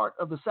 the part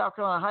of the South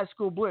Carolina High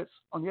School Blitz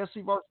on the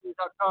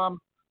scvarsity.com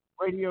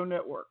radio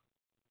network.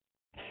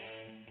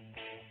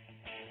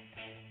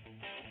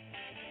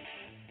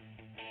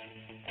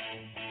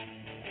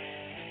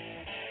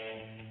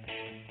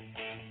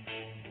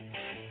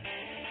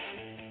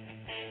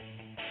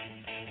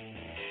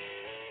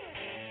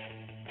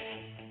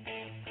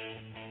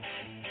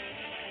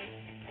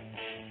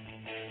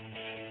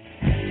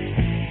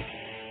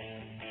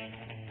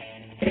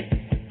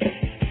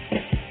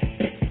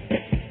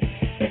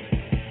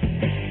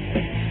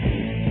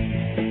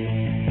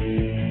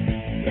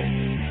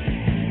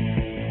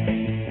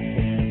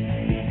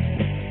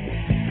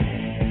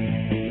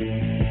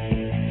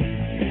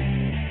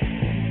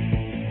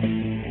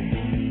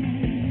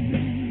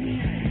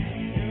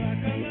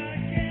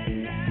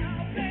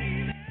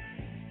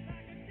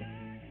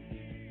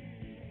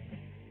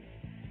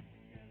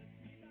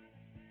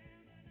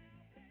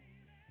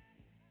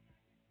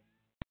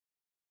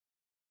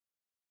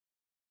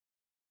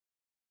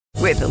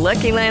 With the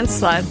Lucky Land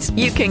Slots,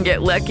 you can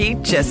get lucky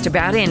just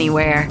about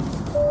anywhere.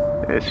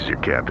 This is your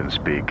captain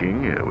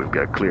speaking. We've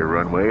got clear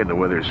runway and the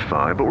weather's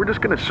fine, but we're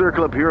just going to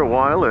circle up here a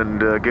while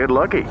and get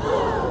lucky.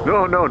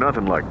 No,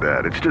 nothing like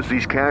that. It's just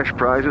these cash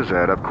prizes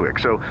add up quick.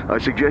 So I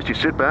suggest you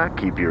sit back,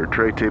 keep your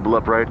tray table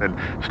upright, and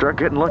start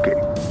getting lucky.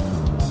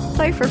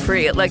 Play for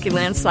free at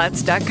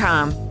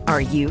LuckyLandSlots.com.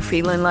 Are you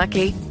feeling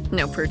lucky?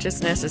 No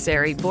purchase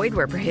necessary. Void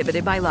where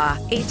prohibited by law.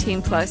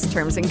 18+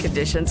 terms and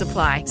conditions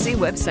apply. See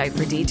website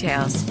for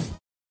details.